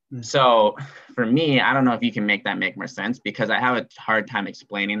 So for me, I don't know if you can make that make more sense, because I have a hard time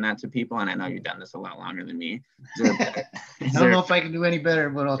explaining that to people. And I know you've done this a lot longer than me. I don't know if I can do any better,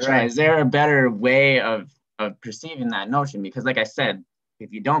 but I'll try. Right. Is there a better way of perceiving that notion? Because like I said,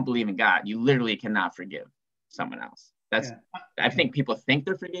 if you don't believe in God, you literally cannot forgive someone else. I think people think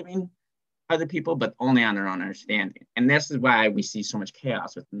they're forgiving other people, but only on their own understanding. And this is why we see so much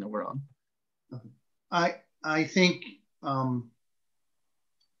chaos within the world. I think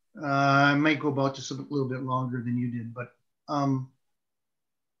I might go about this a little bit longer than you did, but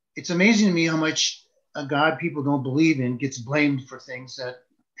it's amazing to me how much a God people don't believe in gets blamed for things that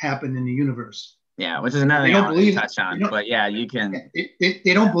happen in the universe. Yeah, which is another thing I want to touch on. But yeah, you can.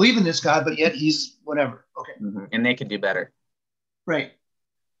 They don't believe in this God, but yet he's whatever. Okay. Mm-hmm. And they could do better. Right.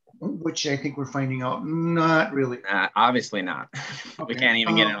 Which I think we're finding out not really. Obviously not. Okay. We can't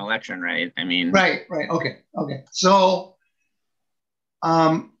even get an election, right? I mean. Right. Okay. So,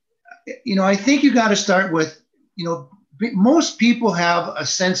 I think you got to start with, most people have a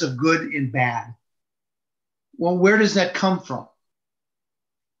sense of good and bad. Well, where does that come from?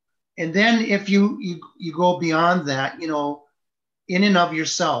 And then if you go beyond that, in and of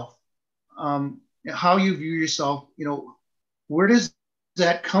yourself, how you view yourself, where does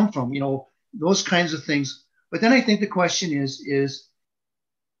that come from? Those kinds of things. But then I think the question is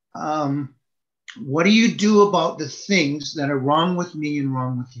what do you do about the things that are wrong with me and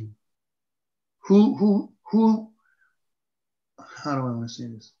wrong with you? Who, how do I want to say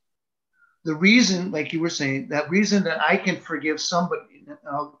this? The reason, like you were saying, that reason that I can forgive somebody,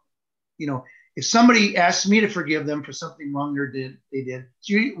 if somebody asks me to forgive them for something wrong they did,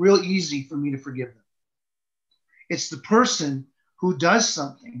 it's real easy for me to forgive them. It's the person who does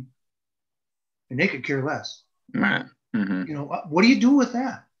something and they could care less. Right. Mm-hmm. What do you do with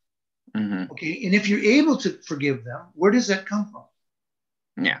that? Mm-hmm. Okay. And if you're able to forgive them, where does that come from?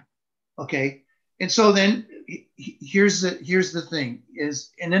 Yeah. Okay. And so then here's the thing is,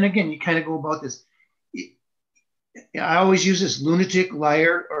 and then again, you kind of go about this. I always use this: lunatic,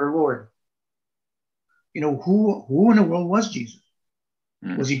 liar, or Lord. Who in the world was Jesus?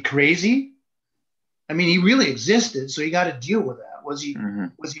 Mm-hmm. Was he crazy? I mean, he really existed, so you got to deal with that. Was he mm-hmm.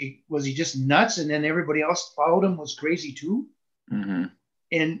 was he just nuts, and then everybody else followed him was crazy too? Mm-hmm.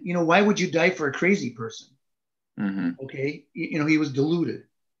 And why would you die for a crazy person? Mm-hmm. Okay, he was deluded,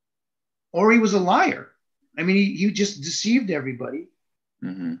 or he was a liar. I mean, he just deceived everybody.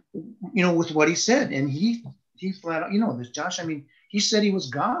 Mm-hmm. With what he said, and he flat out, this Josh. I mean, he said he was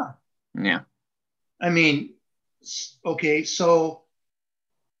God. Yeah. I mean, okay, so.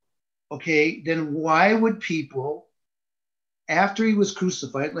 Okay, then why would people, after he was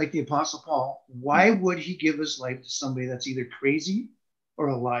crucified, like the Apostle Paul, why would he give his life to somebody that's either crazy or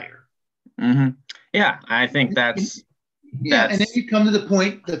a liar? Mm-hmm. Yeah, I think that's. And then you come to the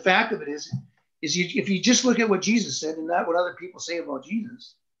point. The fact of it is if you just look at what Jesus said and not what other people say about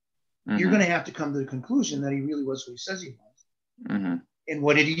Jesus, you're going to have to come to the conclusion that he really was who he says he was. Mm-hmm. And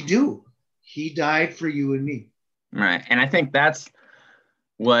what did he do? He died for you and me. Right, and I think that's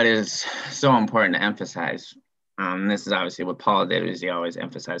what is so important to emphasize. This is obviously what Paul did, is he always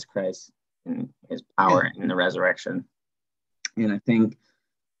emphasized Christ and his power in the resurrection. And I think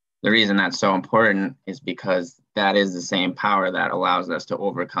the reason that's so important is because that is the same power that allows us to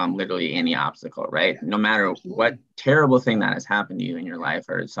overcome literally any obstacle, right? No matter what terrible thing that has happened to you in your life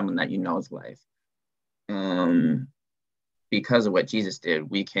or someone that you know's life. Because of what Jesus did,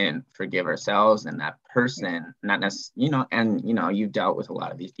 we can forgive ourselves and that person, not necessarily, and you've dealt with a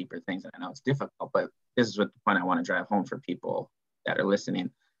lot of these deeper things, and I know it's difficult, but this is what the point I want to drive home for people that are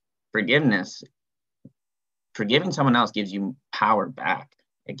listening. Forgiving someone else gives you power back.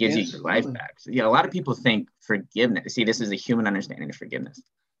 It gives you your life back. So, a lot of people think forgiveness, see, this is a human understanding of forgiveness.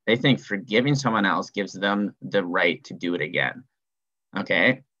 They think forgiving someone else gives them the right to do it again.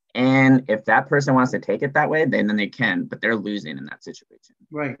 Okay. And if that person wants to take it that way, then they can, but they're losing in that situation.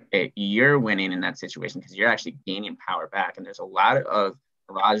 Right. You're winning in that situation because you're actually gaining power back. And there's a lot of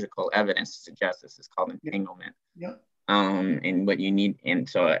neurological evidence to suggest this is called entanglement. Yeah. And what you need. And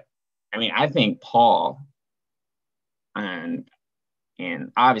so, I mean, I think Paul and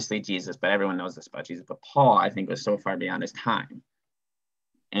obviously Jesus, but everyone knows this about Jesus, but Paul, I think, was so far beyond his time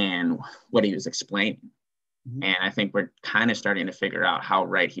and what he was explaining. Mm-hmm. And I think we're kind of starting to figure out how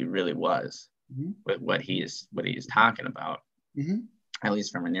right he really was with what he is talking about, at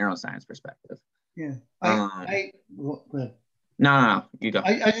least from a neuroscience perspective. Yeah. Go ahead. No, you go.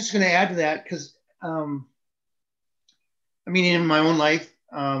 I was just going to add to that because, I mean, in my own life,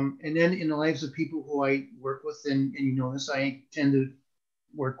 and then in the lives of people who I work with, and this, I tend to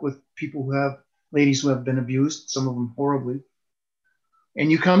work with people ladies who have been abused, some of them horribly.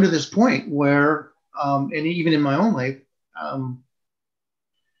 And you come to this point where, and even in my own life, um,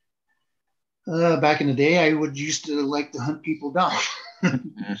 back in the day, I would used to like to hunt people down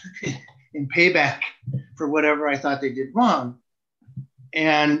and pay back for whatever I thought they did wrong.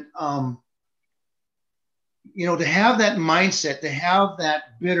 And to have that mindset, to have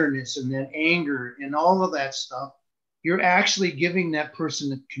that bitterness and that anger and all of that stuff, you're actually giving that person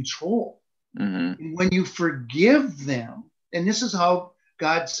the control. Mm-hmm. And when you forgive them, and this is how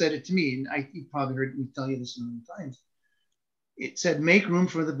God said it to me, and you probably heard me tell you this a million times. It said, make room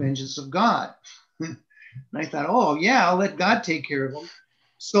for the vengeance of God. And I thought, oh yeah, I'll let God take care of them.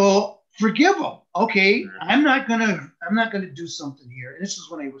 So forgive them. Okay, I'm not gonna do something here. And this is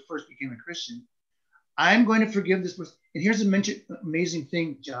when I first became a Christian. I'm going to forgive this person. And here's an amazing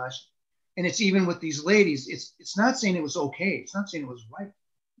thing, Josh. And it's even with these ladies. It's not saying it was okay. It's not saying it was right.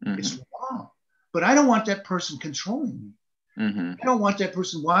 Mm-hmm. It's wrong. But I don't want that person controlling me. Mm-hmm. I don't want that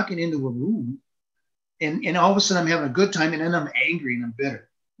person walking into a room and all of a sudden I'm having a good time and then I'm angry and I'm bitter.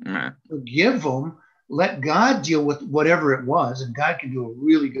 Mm-hmm. Forgive them. Let God deal with whatever it was, and God can do a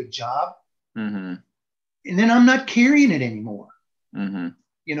really good job. Mm-hmm. And then I'm not carrying it anymore. Mm-hmm.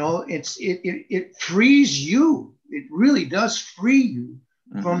 It frees you. It really does free you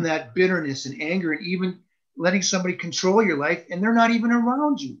mm-hmm. from that bitterness and anger, and even letting somebody control your life, and they're not even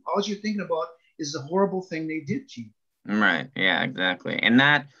around you. All you're thinking about is the horrible thing they did to you. Right. Yeah, exactly. And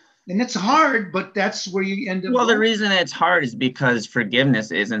it's hard, but that's where you end up. Well, the reason it's hard is because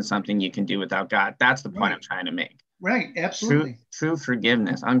forgiveness isn't something you can do without God. That's the point I'm trying to make. Right. Absolutely. True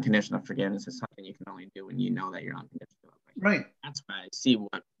forgiveness, unconditional forgiveness is something you can only do when you know that you're unconditional. Right. That's why I see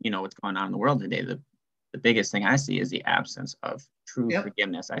what's going on in the world today. The biggest thing I see is the absence of true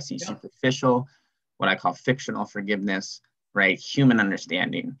forgiveness. I see superficial, what I call fictional forgiveness, right? Human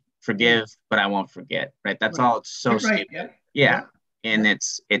understanding. Forgive, but I won't forget, right? That's all. It's so stupid. Yep. Yeah. And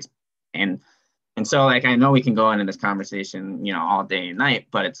and so, like, I know we can go into this conversation, all day and night,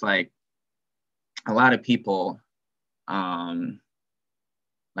 but it's like a lot of people, like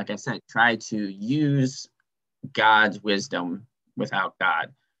I said, try to use God's wisdom without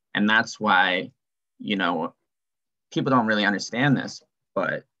God. And that's why, people don't really understand this,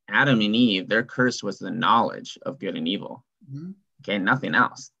 but Adam and Eve, their curse was the knowledge of good and evil. Mm-hmm. Okay, nothing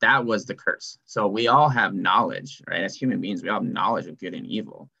else. That was the curse. So we all have knowledge, right? As human beings, we all have knowledge of good and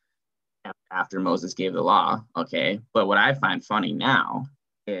evil after Moses gave the law, okay? But what I find funny now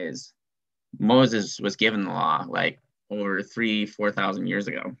is Moses was given the law like over 4,000 years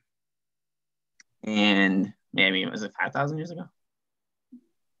ago. And maybe, was it 5,000 years ago?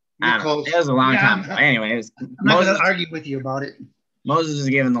 It was a long time ago. Anyways, I'm not going to argue with you about it. Moses was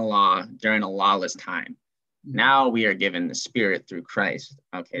given the law during a lawless time. Mm-hmm. Now we are given the Spirit through Christ.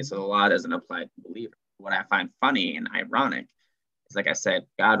 Okay, so the law doesn't apply to believers. What I find funny and ironic is, like I said,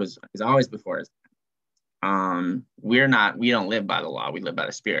 God is always before us. We don't live by the law. We live by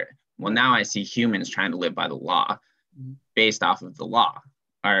the Spirit. Well, now I see humans trying to live by the law based off of the law,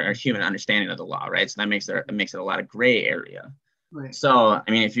 or human understanding of the law, right? So that makes it a lot of gray area. Right. So,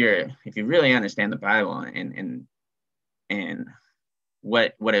 I mean, if you really understand the Bible and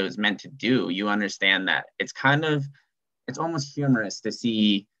what it was meant to do, you understand that it's almost humorous to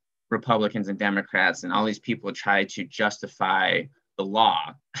see Republicans and Democrats and all these people try to justify the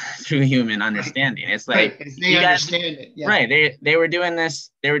law through human understanding. It's like they understand it. Yeah. Right. They were doing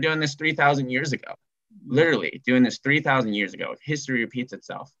this 3,000 years ago. Literally doing this 3,000 years ago. History repeats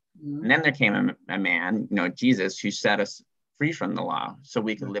itself. Mm-hmm. And then there came a man, Jesus, who set us free from the law so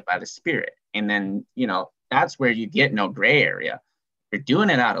we could live by the Spirit. And then, that's where you get no gray area. If you're doing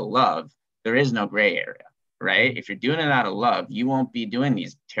it out of love, there is no gray area, right? If you're doing it out of love, you won't be doing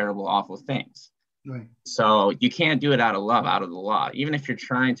these terrible, awful things. Right. So you can't do it out of love, out of the law. Even if you're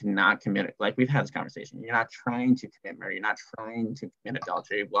trying to not commit it, like we've had this conversation, you're not trying to commit murder, you're not trying to commit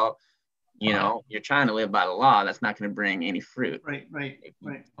adultery. Well, you're trying to live by the law. That's not going to bring any fruit. Right. If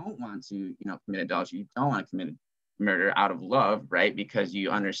you don't want to, commit adultery, you don't want to commit murder out of love, right? Because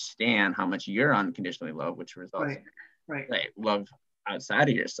you understand how much you're unconditionally loved, which results in love outside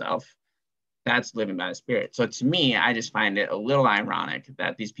of yourself. That's living by the Spirit. So to me, I just find it a little ironic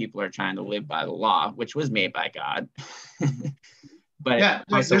that these people are trying to live by the law, which was made by God. But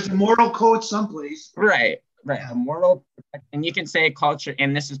there's a moral code someplace. Right. A moral, and you can say culture,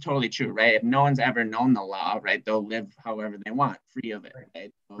 and this is totally true, right? If no one's ever known the law, right, they'll live however they want, free of it,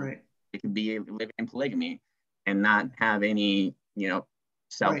 right? So they can be living in polygamy and not have any,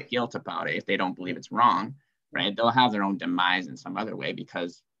 self-guilt about it if they don't believe it's wrong, right? They'll have their own demise in some other way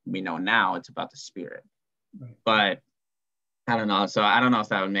because we know now it's about the Spirit. But I don't know. So I don't know if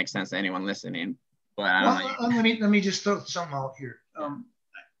that would make sense to anyone listening. But let me just throw something out here. And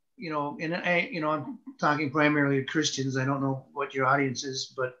I'm talking primarily to Christians. I don't know what your audience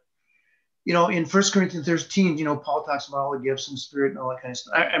is, but in 1 Corinthians 13, Paul talks about all the gifts and spirit and all that kind of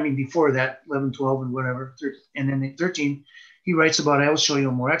stuff. I mean, before that, 11, 12, and whatever. And then in 13, he writes about, I will show you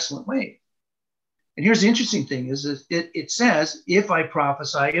a more excellent way. And here's the interesting thing is that it says, if I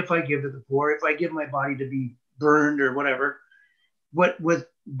prophesy, if I give to the poor, if I give my body to be burned or whatever,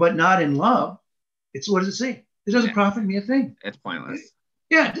 but not in love, what does it say? It doesn't profit me a thing. It's pointless.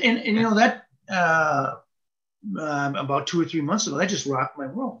 Yeah. And that about 2 or 3 months ago, that just rocked my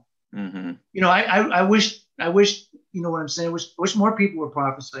world. Mm-hmm. I wish, what I'm saying? I wish more people were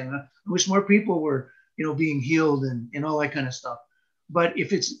prophesying. I wish more people were, being healed and all that kind of stuff. But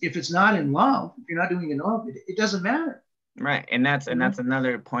if it's not in love, if you're not doing it in love, it doesn't matter. Right. And that's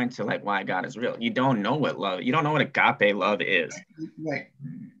another point to like why God is real. You don't know what agape love is. Right.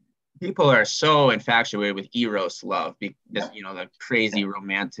 People are so infatuated with eros love, because the crazy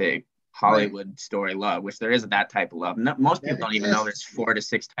romantic Hollywood story love, which there isn't that type of love. Most people don't even know there's 4 to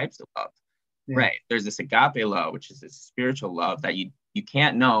 6 types of love. Yeah. Right. There's this agape love, which is this spiritual love that you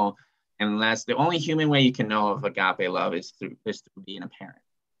can't know unless the only human way you can know of agape love is through being a parent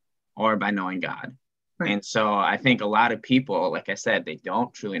or by knowing God. Right. And so I think a lot of people, like I said, they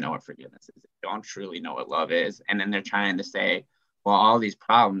don't truly know what forgiveness is. They don't truly know what love is. And then they're trying to say, well, all these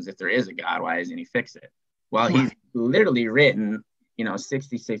problems, if there is a God, why doesn't he fix it? Well, he's literally written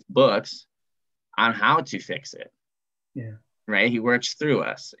 66 books on how to fix it. Yeah. Right. He works through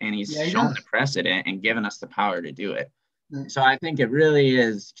us and he's shown the precedent and given us the power to do it. Right. So I think it really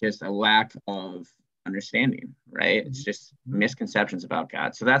is just a lack of understanding, right? Mm-hmm. It's just misconceptions about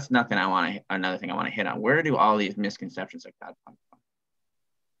God. So that's another thing I want to hit on. Where do all these misconceptions of God come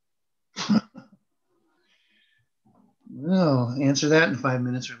from? Well, answer that in 5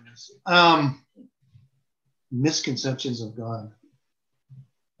 minutes or less. Misconceptions of God.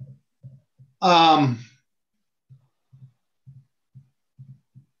 I'm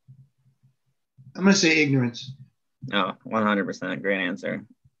going to say ignorance. Oh, 100%. Great answer.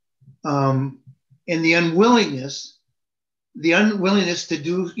 And the unwillingness to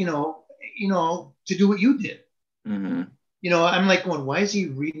do, to do what you did. Mm-hmm. I'm like going, why is he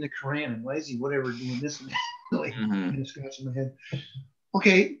reading the Quran? And why is he whatever doing this and that? Like, kind of scratching my head.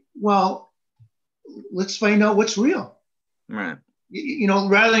 Okay, well, let's find out what's real. Right.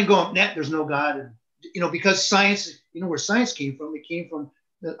 Rather than going, there's no God. And, because science, where science came from, it came from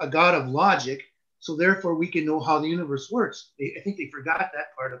a God of logic. So therefore, we can know how the universe works. I think they forgot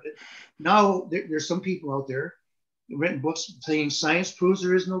that part of it. Now, there's some people out there written books saying science proves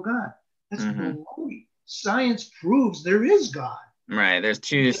there is no God. That's baloney. Science proves there is God. Right. There's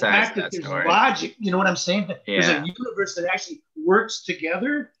two sides to that there's story. Logic. You know what I'm saying? There's a universe that actually works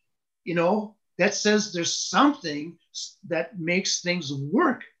together. That says there's something that makes things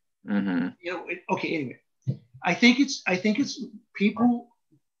work. Mm-hmm. Okay. Anyway, I think it's people.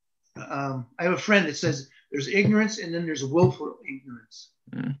 I have a friend that says there's ignorance and then there's willful ignorance.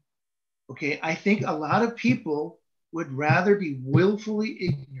 Mm. Okay, I think a lot of people would rather be willfully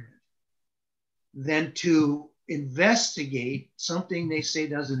ignorant than to investigate something they say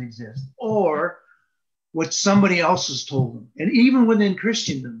doesn't exist or what somebody else has told them. And even within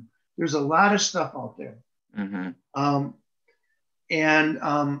Christendom, there's a lot of stuff out there. Mm-hmm.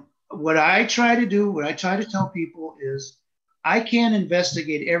 What I try to tell people is I can't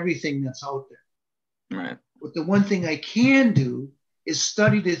investigate everything that's out there. Right. But the one thing I can do is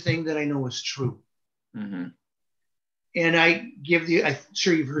study the thing that I know is true. Mm-hmm. And I'm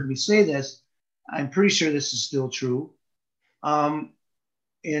sure you've heard me say this. I'm pretty sure this is still true. And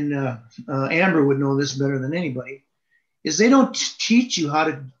Amber would know this better than anybody, is they don't teach you how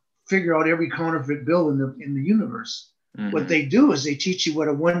to figure out every counterfeit bill in the universe. Mm-hmm. What they do is they teach you what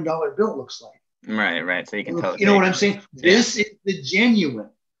a $1 bill looks like. Right. So you can tell. You know what I'm saying? Yeah. This is the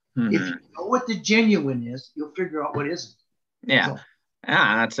genuine. Mm-hmm. If you know what the genuine is, you'll figure out what isn't. Yeah. So,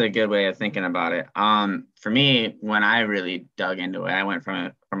 yeah, that's a good way of thinking about it. For me, when I really dug into it, I went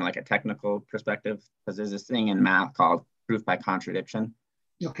from like a technical perspective, because there's this thing in math called proof by contradiction.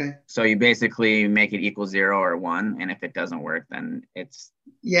 Okay. So you basically make it equal 0 or 1, and if it doesn't work, then it's.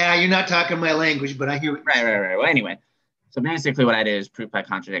 Yeah, you're not talking my language, but I hear it. Right. Well, anyway, so basically what I did is proof by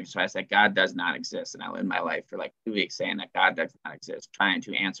contradiction. So I said God does not exist, and I lived my life for like 2 weeks saying that God does not exist, trying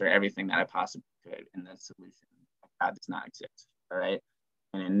to answer everything that I possibly could in the solution. God does not exist. All right.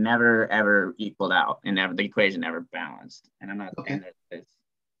 And it never ever equaled out, and the equation never balanced. And I'm not saying that this.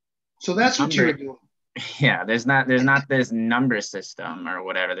 So that's what you were doing. Yeah, there's not this number system or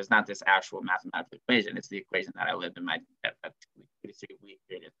whatever. There's not this actual mathematical equation. It's the equation that I lived in that 2 to 3 week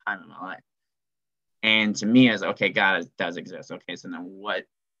period of time in my life. And to me, as okay, God does exist. Okay, so then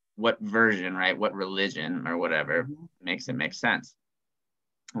what version, right? What religion or whatever makes it make sense?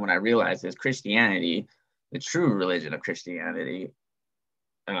 And what I realized is Christianity, the true religion of Christianity,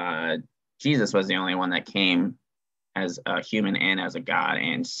 Jesus was the only one that came as a human and as a God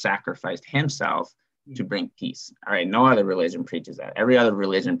and sacrificed himself to bring peace. All right, no other religion preaches that. Every other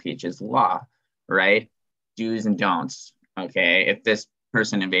religion preaches law, right? Do's and don'ts. Okay, if this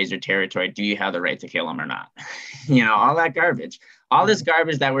person invades your territory, do you have the right to kill them or not? All that garbage, all this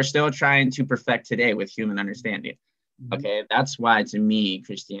garbage that we're still trying to perfect today with human understanding. Okay, that's why to me,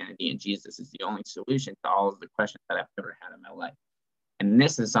 Christianity and Jesus is the only solution to all of the questions that I've ever had in my life. And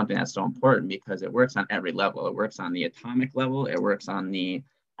this is something that's so important because it works on every level. It works on the atomic level. It works on the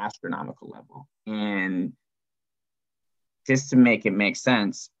astronomical level. And just to make it make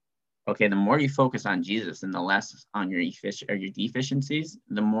sense, okay, the more you focus on Jesus and the less on your deficiencies,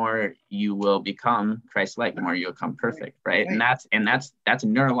 the more you will become Christ-like, the more you become perfect, right? And that's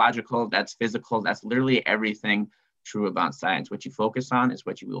neurological, that's physical, that's literally everything true about science. What you focus on is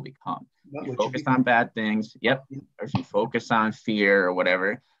what you will become. You focus on bad things, or if you focus on fear or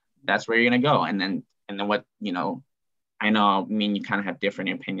whatever, that's where you're gonna go. And then what, I know, you kind of have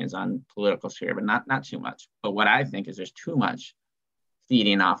different opinions on political sphere, but not too much. But what I think is there's too much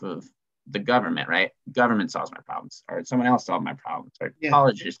feeding off of the government, right? Government solves my problems, or someone else solve my problems, or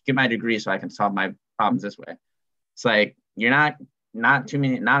college, just get my degree so I can solve my problems this way. It's like not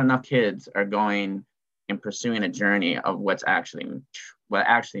enough kids are going and pursuing a journey of what actually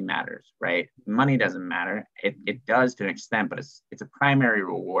matters, right? Money doesn't matter. It does to an extent, but it's a primary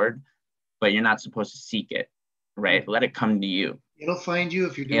reward, but you're not supposed to seek it, right? Let it come to you. It'll find you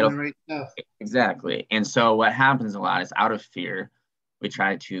if you're doing the right stuff. Exactly. And so what happens a lot is out of fear, we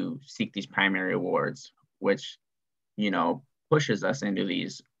try to seek these primary rewards, which, pushes us into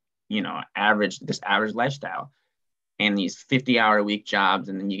these, average lifestyle and these 50-hour-a-week jobs.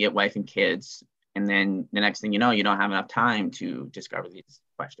 And then you get wife and kids. And then the next thing you know, you don't have enough time to discover these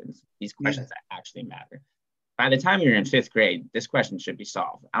questions that actually matter. By the time you're in 5th grade, this question should be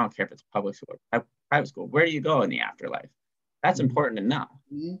solved. I don't care if it's public school or private school. Where do you go in the afterlife? That's important to know.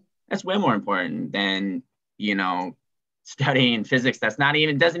 That's way more important than, studying physics doesn't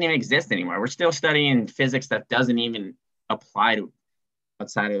even exist anymore. We're still studying physics that doesn't even apply to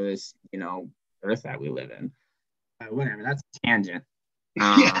outside of this, earth that we live in. Whatever, that's a tangent.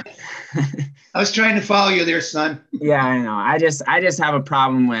 I was trying to follow you there, son. Yeah, I know. I just have a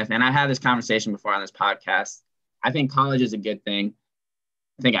problem with, and I had this conversation before on this podcast. I think college is a good thing.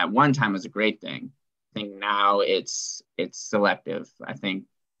 I think at one time it was a great thing. I think now it's selective. I think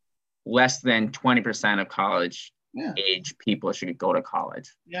less than 20% of college age people should go to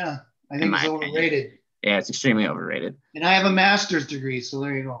college. Yeah, I think it's overrated. Yeah, it's extremely overrated. And I have a master's degree, so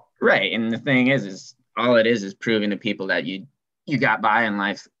there you go. Right, and the thing is all it is proving to people that you got by in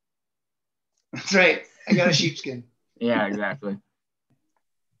life. That's right. I got a sheepskin. Yeah, exactly.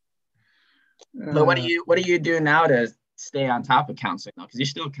 But what do you do now to stay on top of counseling though? Because you're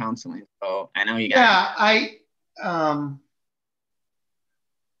still counseling, so I know you got.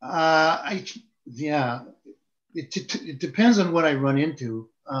 It depends on what I run into.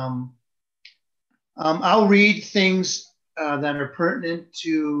 I'll read things that are pertinent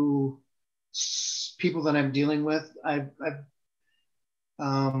to people that I'm dealing with.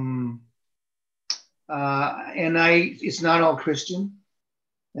 It's not all Christian.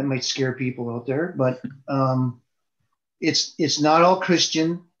 That might scare people out there, but it's not all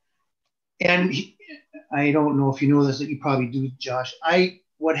Christian. And I don't know if you know this, that you probably do, Josh.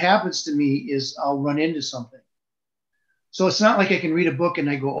 What happens to me is I'll run into something. So it's not like I can read a book and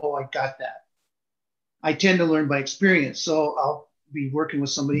I go, oh, I got that. I tend to learn by experience. So I'll be working with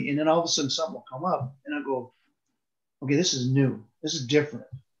somebody and then all of a sudden something will come up and I'll go, okay, this is new. This is different.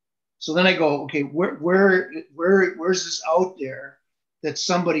 So then I go, okay, where's this out there that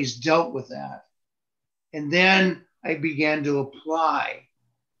somebody's dealt with that? And then I began to apply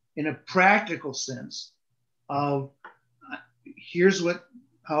in a practical sense of here's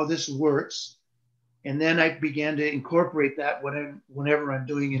how this works. And then I began to incorporate that whenever I'm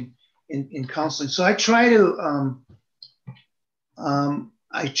doing in counseling. So I try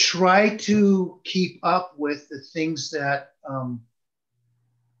to keep up with the things that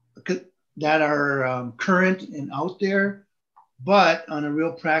are current and out there, but on a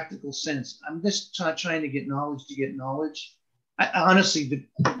real practical sense. I'm just not trying to get knowledge to get knowledge. I honestly,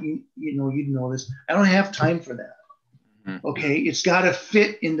 you know this. I don't have time for that. Okay, it's got to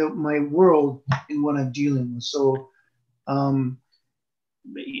fit into my world and what I'm dealing with. So,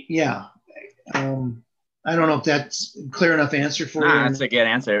 I don't know if that's a clear enough answer for you Nah, or that's not. a good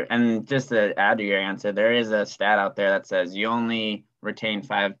answer. And just to add to your answer, there is a stat out there that says you only retain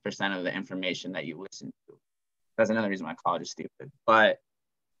 5% of the information that you listen to. That's another reason why college is stupid. But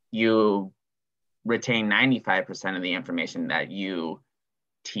you retain 95% of the information that you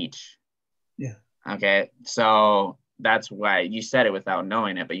teach. Yeah. Okay. So that's why you said it without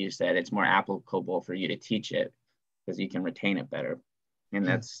knowing it, but you said it's more applicable for you to teach it because you can retain it better. And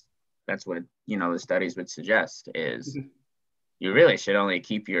Yeah. that's what, the studies would suggest is Mhm. you really should only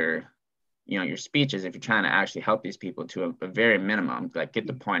keep your speeches if you're trying to actually help these people to a very minimum, like get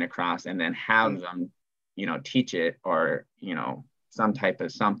the point across and then have them, teach it or, some type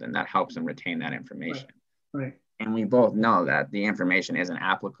of something that helps them retain that Right. information. Right. And we both know that the information isn't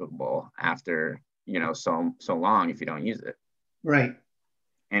applicable after, so long if you don't use it. Right.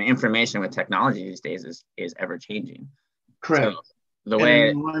 And information with technology these days is ever changing. So Correct. the At an way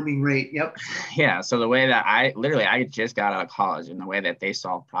alarming rate. Yep. yeah, so the way that I just got out of college and the way that they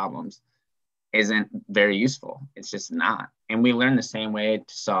solve problems isn't very useful. It's just not. And we learn the same way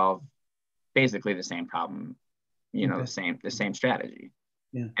to solve basically the same problem, Okay. the same strategy.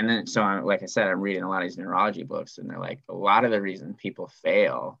 Yeah. And then, so like I said, I'm reading a lot of these neurology books, and they're like, a lot of the reason people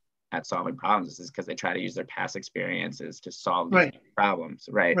fail at solving problems is because they try to use their past experiences to solve these Right. problems,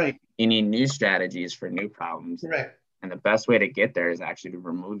 right? Right. You need new strategies for new problems. Correct. And the best way to get there is actually to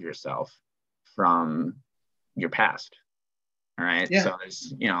remove yourself from your past. All right. Yeah. So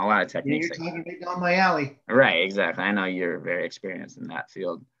there's, a lot of Yeah, techniques. you're talking right down my alley. Right, exactly. I know you're very experienced in that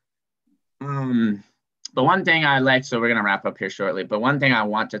field. But one thing I like, so we're going to wrap up here shortly, but one thing I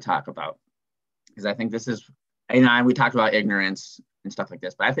want to talk about is I think this is, we talked about ignorance and stuff like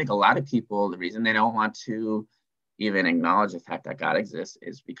this, but I think a lot of people, the reason they don't want to even acknowledge the fact that God exists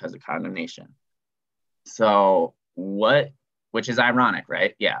is because of condemnation. So which is ironic,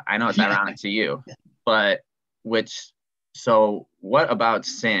 right? Yeah, I know it's ironic to you, but so what about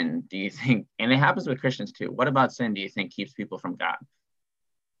sin do you think, and it happens with Christians too, what about sin do you think keeps people from God?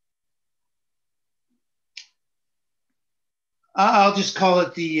 I'll just call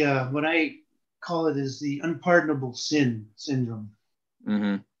it what I call it is the unpardonable sin syndrome.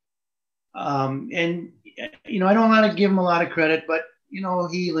 Mm-hmm. And, I don't want to give him a lot of credit, but,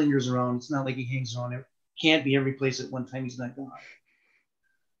 he lingers around. It's not like he hangs around. It can't be every place at one time. He's not God.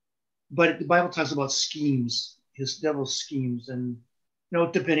 But the Bible talks about schemes, his devil's schemes. And,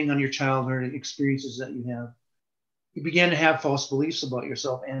 depending on your childhood experiences that you have, you begin to have false beliefs about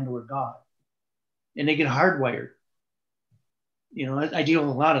yourself and or God. And they get hardwired. I deal with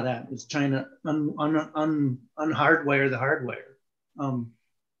a lot of that. It's trying to unhardwire the hardwire.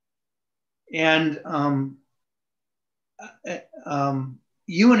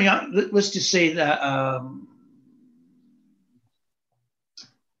 You and I, let's just say that I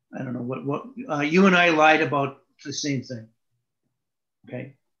don't know what you and I lied about the same thing.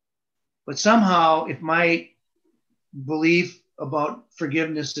 Okay, but somehow, if my belief about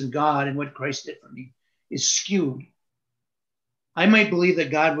forgiveness and God and what Christ did for me is skewed, I might believe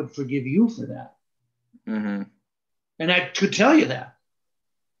that God would forgive you for that. Mm-hmm. And I could tell you that.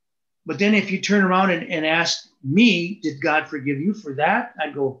 But then if you turn around and ask me, did God forgive you for that?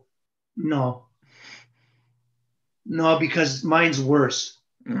 I'd go, no. No, because mine's worse.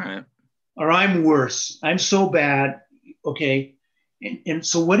 Right. Or I'm worse. I'm so bad. Okay. And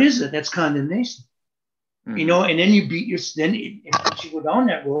so what is it? That's condemnation. Mm-hmm. And then you then if you go down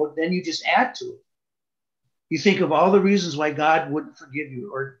that road, then you just add to it. You think of all the reasons why God wouldn't forgive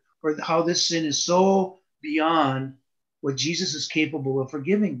you, or how this sin is so beyond what Jesus is capable of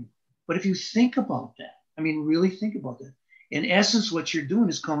forgiving you. But if you think about that, really think about that. In essence, what you're doing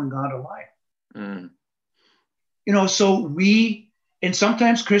is calling God a liar. Mm. So and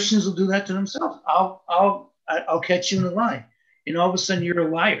sometimes Christians will do that to themselves. I'll catch you in a lie, and all of a sudden you're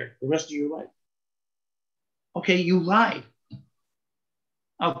a liar the rest of your life. Okay, you lied.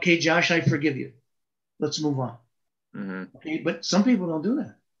 Okay, Josh, I forgive you. Let's move on. Mm-hmm. Okay, but some people don't do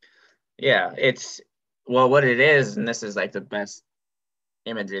that. Yeah, what it is, and this is like the best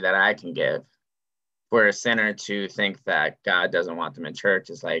imagery that I can give, for a sinner to think that God doesn't want them in church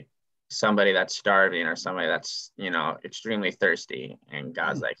is like somebody that's starving or somebody that's, extremely thirsty. And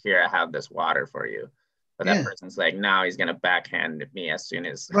God's like, here, I have this water for you. But that person's like, no, he's going to backhand me as soon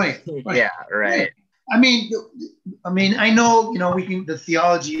as. Right. Yeah, right. Yeah. I know, the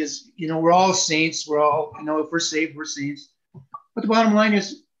theology is, we're all saints. We're all, if we're saved, we're saints. But the bottom line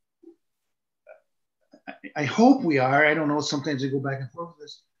is, I hope we are. I don't know. Sometimes I go back and forth with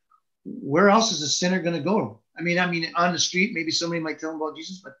this. Where else is a sinner going to go? On the street, maybe somebody might tell them about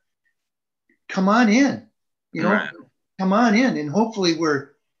Jesus, but come on in, right. Come on in. And hopefully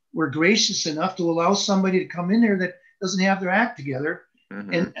we're were gracious enough to allow somebody to come in there that doesn't have their act together,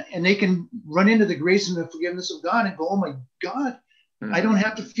 and they can run into the grace and the forgiveness of God and go, oh my God, I don't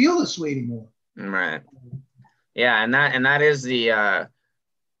have to feel this way anymore. Right. Yeah, and that is the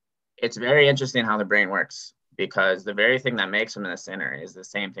it's very interesting how the brain works, because the very thing that makes him a sinner is the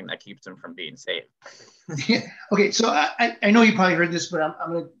same thing that keeps him from being saved. Yeah. Okay, so I know you probably heard this, but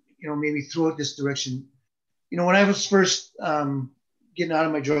I'm gonna maybe throw it this direction. When I was first getting out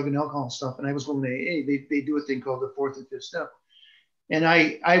of my drug and alcohol stuff, and I was going to AA, they do a thing called the fourth and fifth step, and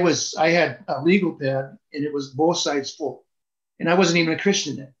I had a legal pad, and it was both sides full, and I wasn't even a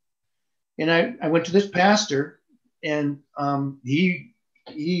Christian then, and I went to this pastor, and he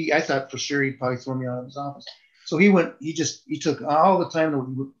I thought for sure he'd probably throw me out of his office. So he took all the time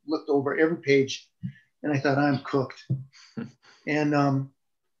to looked over every page, and I thought, I'm cooked. And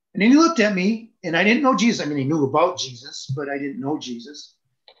then he looked at me, and I didn't know Jesus. I mean, he knew about Jesus, but I didn't know Jesus.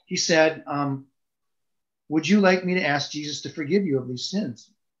 He said, would you like me to ask Jesus to forgive you of these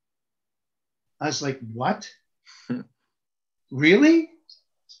sins? I was like, what? Really?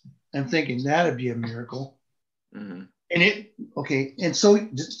 I'm thinking that'd be a miracle. And and so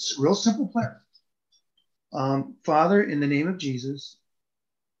it's real simple prayer. Father, in the name of Jesus,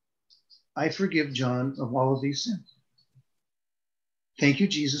 I forgive John of all of these sins. Thank you,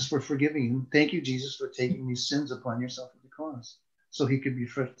 Jesus, for forgiving him. Thank you, Jesus, for taking these sins upon yourself at the cross so he could be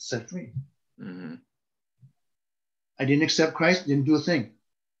set free. I didn't accept Christ, didn't do a thing.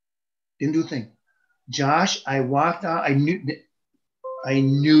 Josh, I walked out. I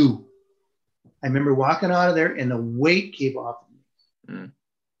knew. I remember walking out of there, and the weight came off of me.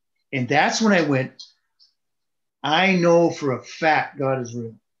 And that's when I went, I know for a fact God is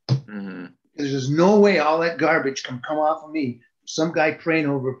real. Because there's no way all that garbage can come off of me. Some guy praying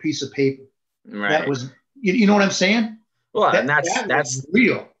over a piece of paper. Right. That was, you know what I'm saying? Well, and that's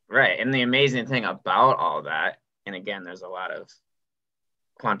real. Right. And the amazing thing about all that, and again, there's a lot of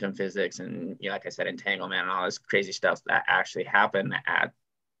quantum physics and, like I said, entanglement and all this crazy stuff that actually happened at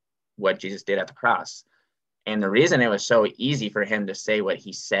what Jesus did at the cross. And the reason it was so easy for him to say what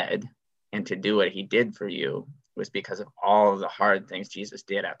he said and to do what he did for you was because of all of the hard things Jesus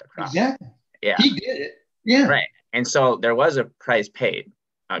did at the cross. Exactly. Yeah. He did it. Yeah. Right. And so there was a price paid.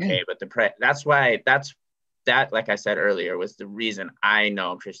 Okay. Yeah. But that's why like I said earlier, was the reason I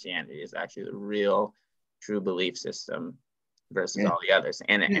know Christianity is actually the real true belief system versus all the others.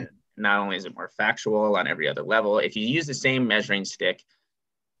 And not only is it more factual on every other level, if you use the same measuring stick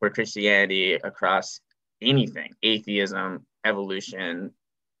for Christianity across anything, atheism, evolution,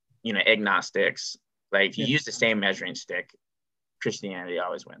 agnostics, like if you use the same measuring stick, Christianity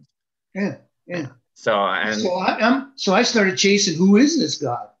always wins. Yeah. Yeah. So I started chasing, who is this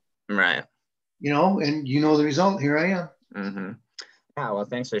God? Right. And the result. Here I am. Yeah. Well,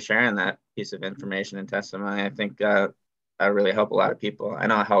 thanks for sharing that piece of information and testimony. I think that really helped a lot of people. I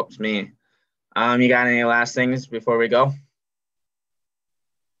know it helps me. You got any last things before we go?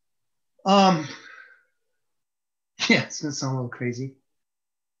 Yeah, it's gonna sound a little crazy.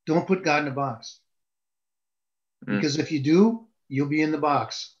 Don't put God in a box. Because if you do, you'll be in the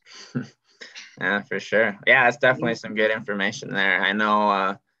box. Yeah, for sure. Yeah, it's definitely some good information there. I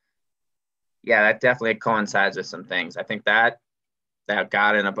know, that definitely coincides with some things. I think that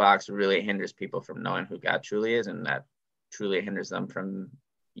God in a box really hinders people from knowing who God truly is, and that truly hinders them from,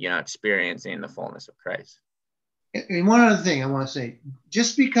 experiencing the fullness of Christ. And one other thing I want to say,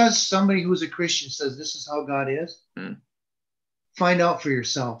 just because somebody who's a Christian says this is how God is, find out for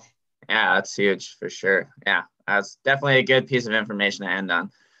yourself. Yeah, that's huge for sure. Yeah, that's definitely a good piece of information to end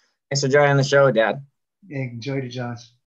on. Thanks for joining the show, Dad. Yeah, enjoyed it, Josh.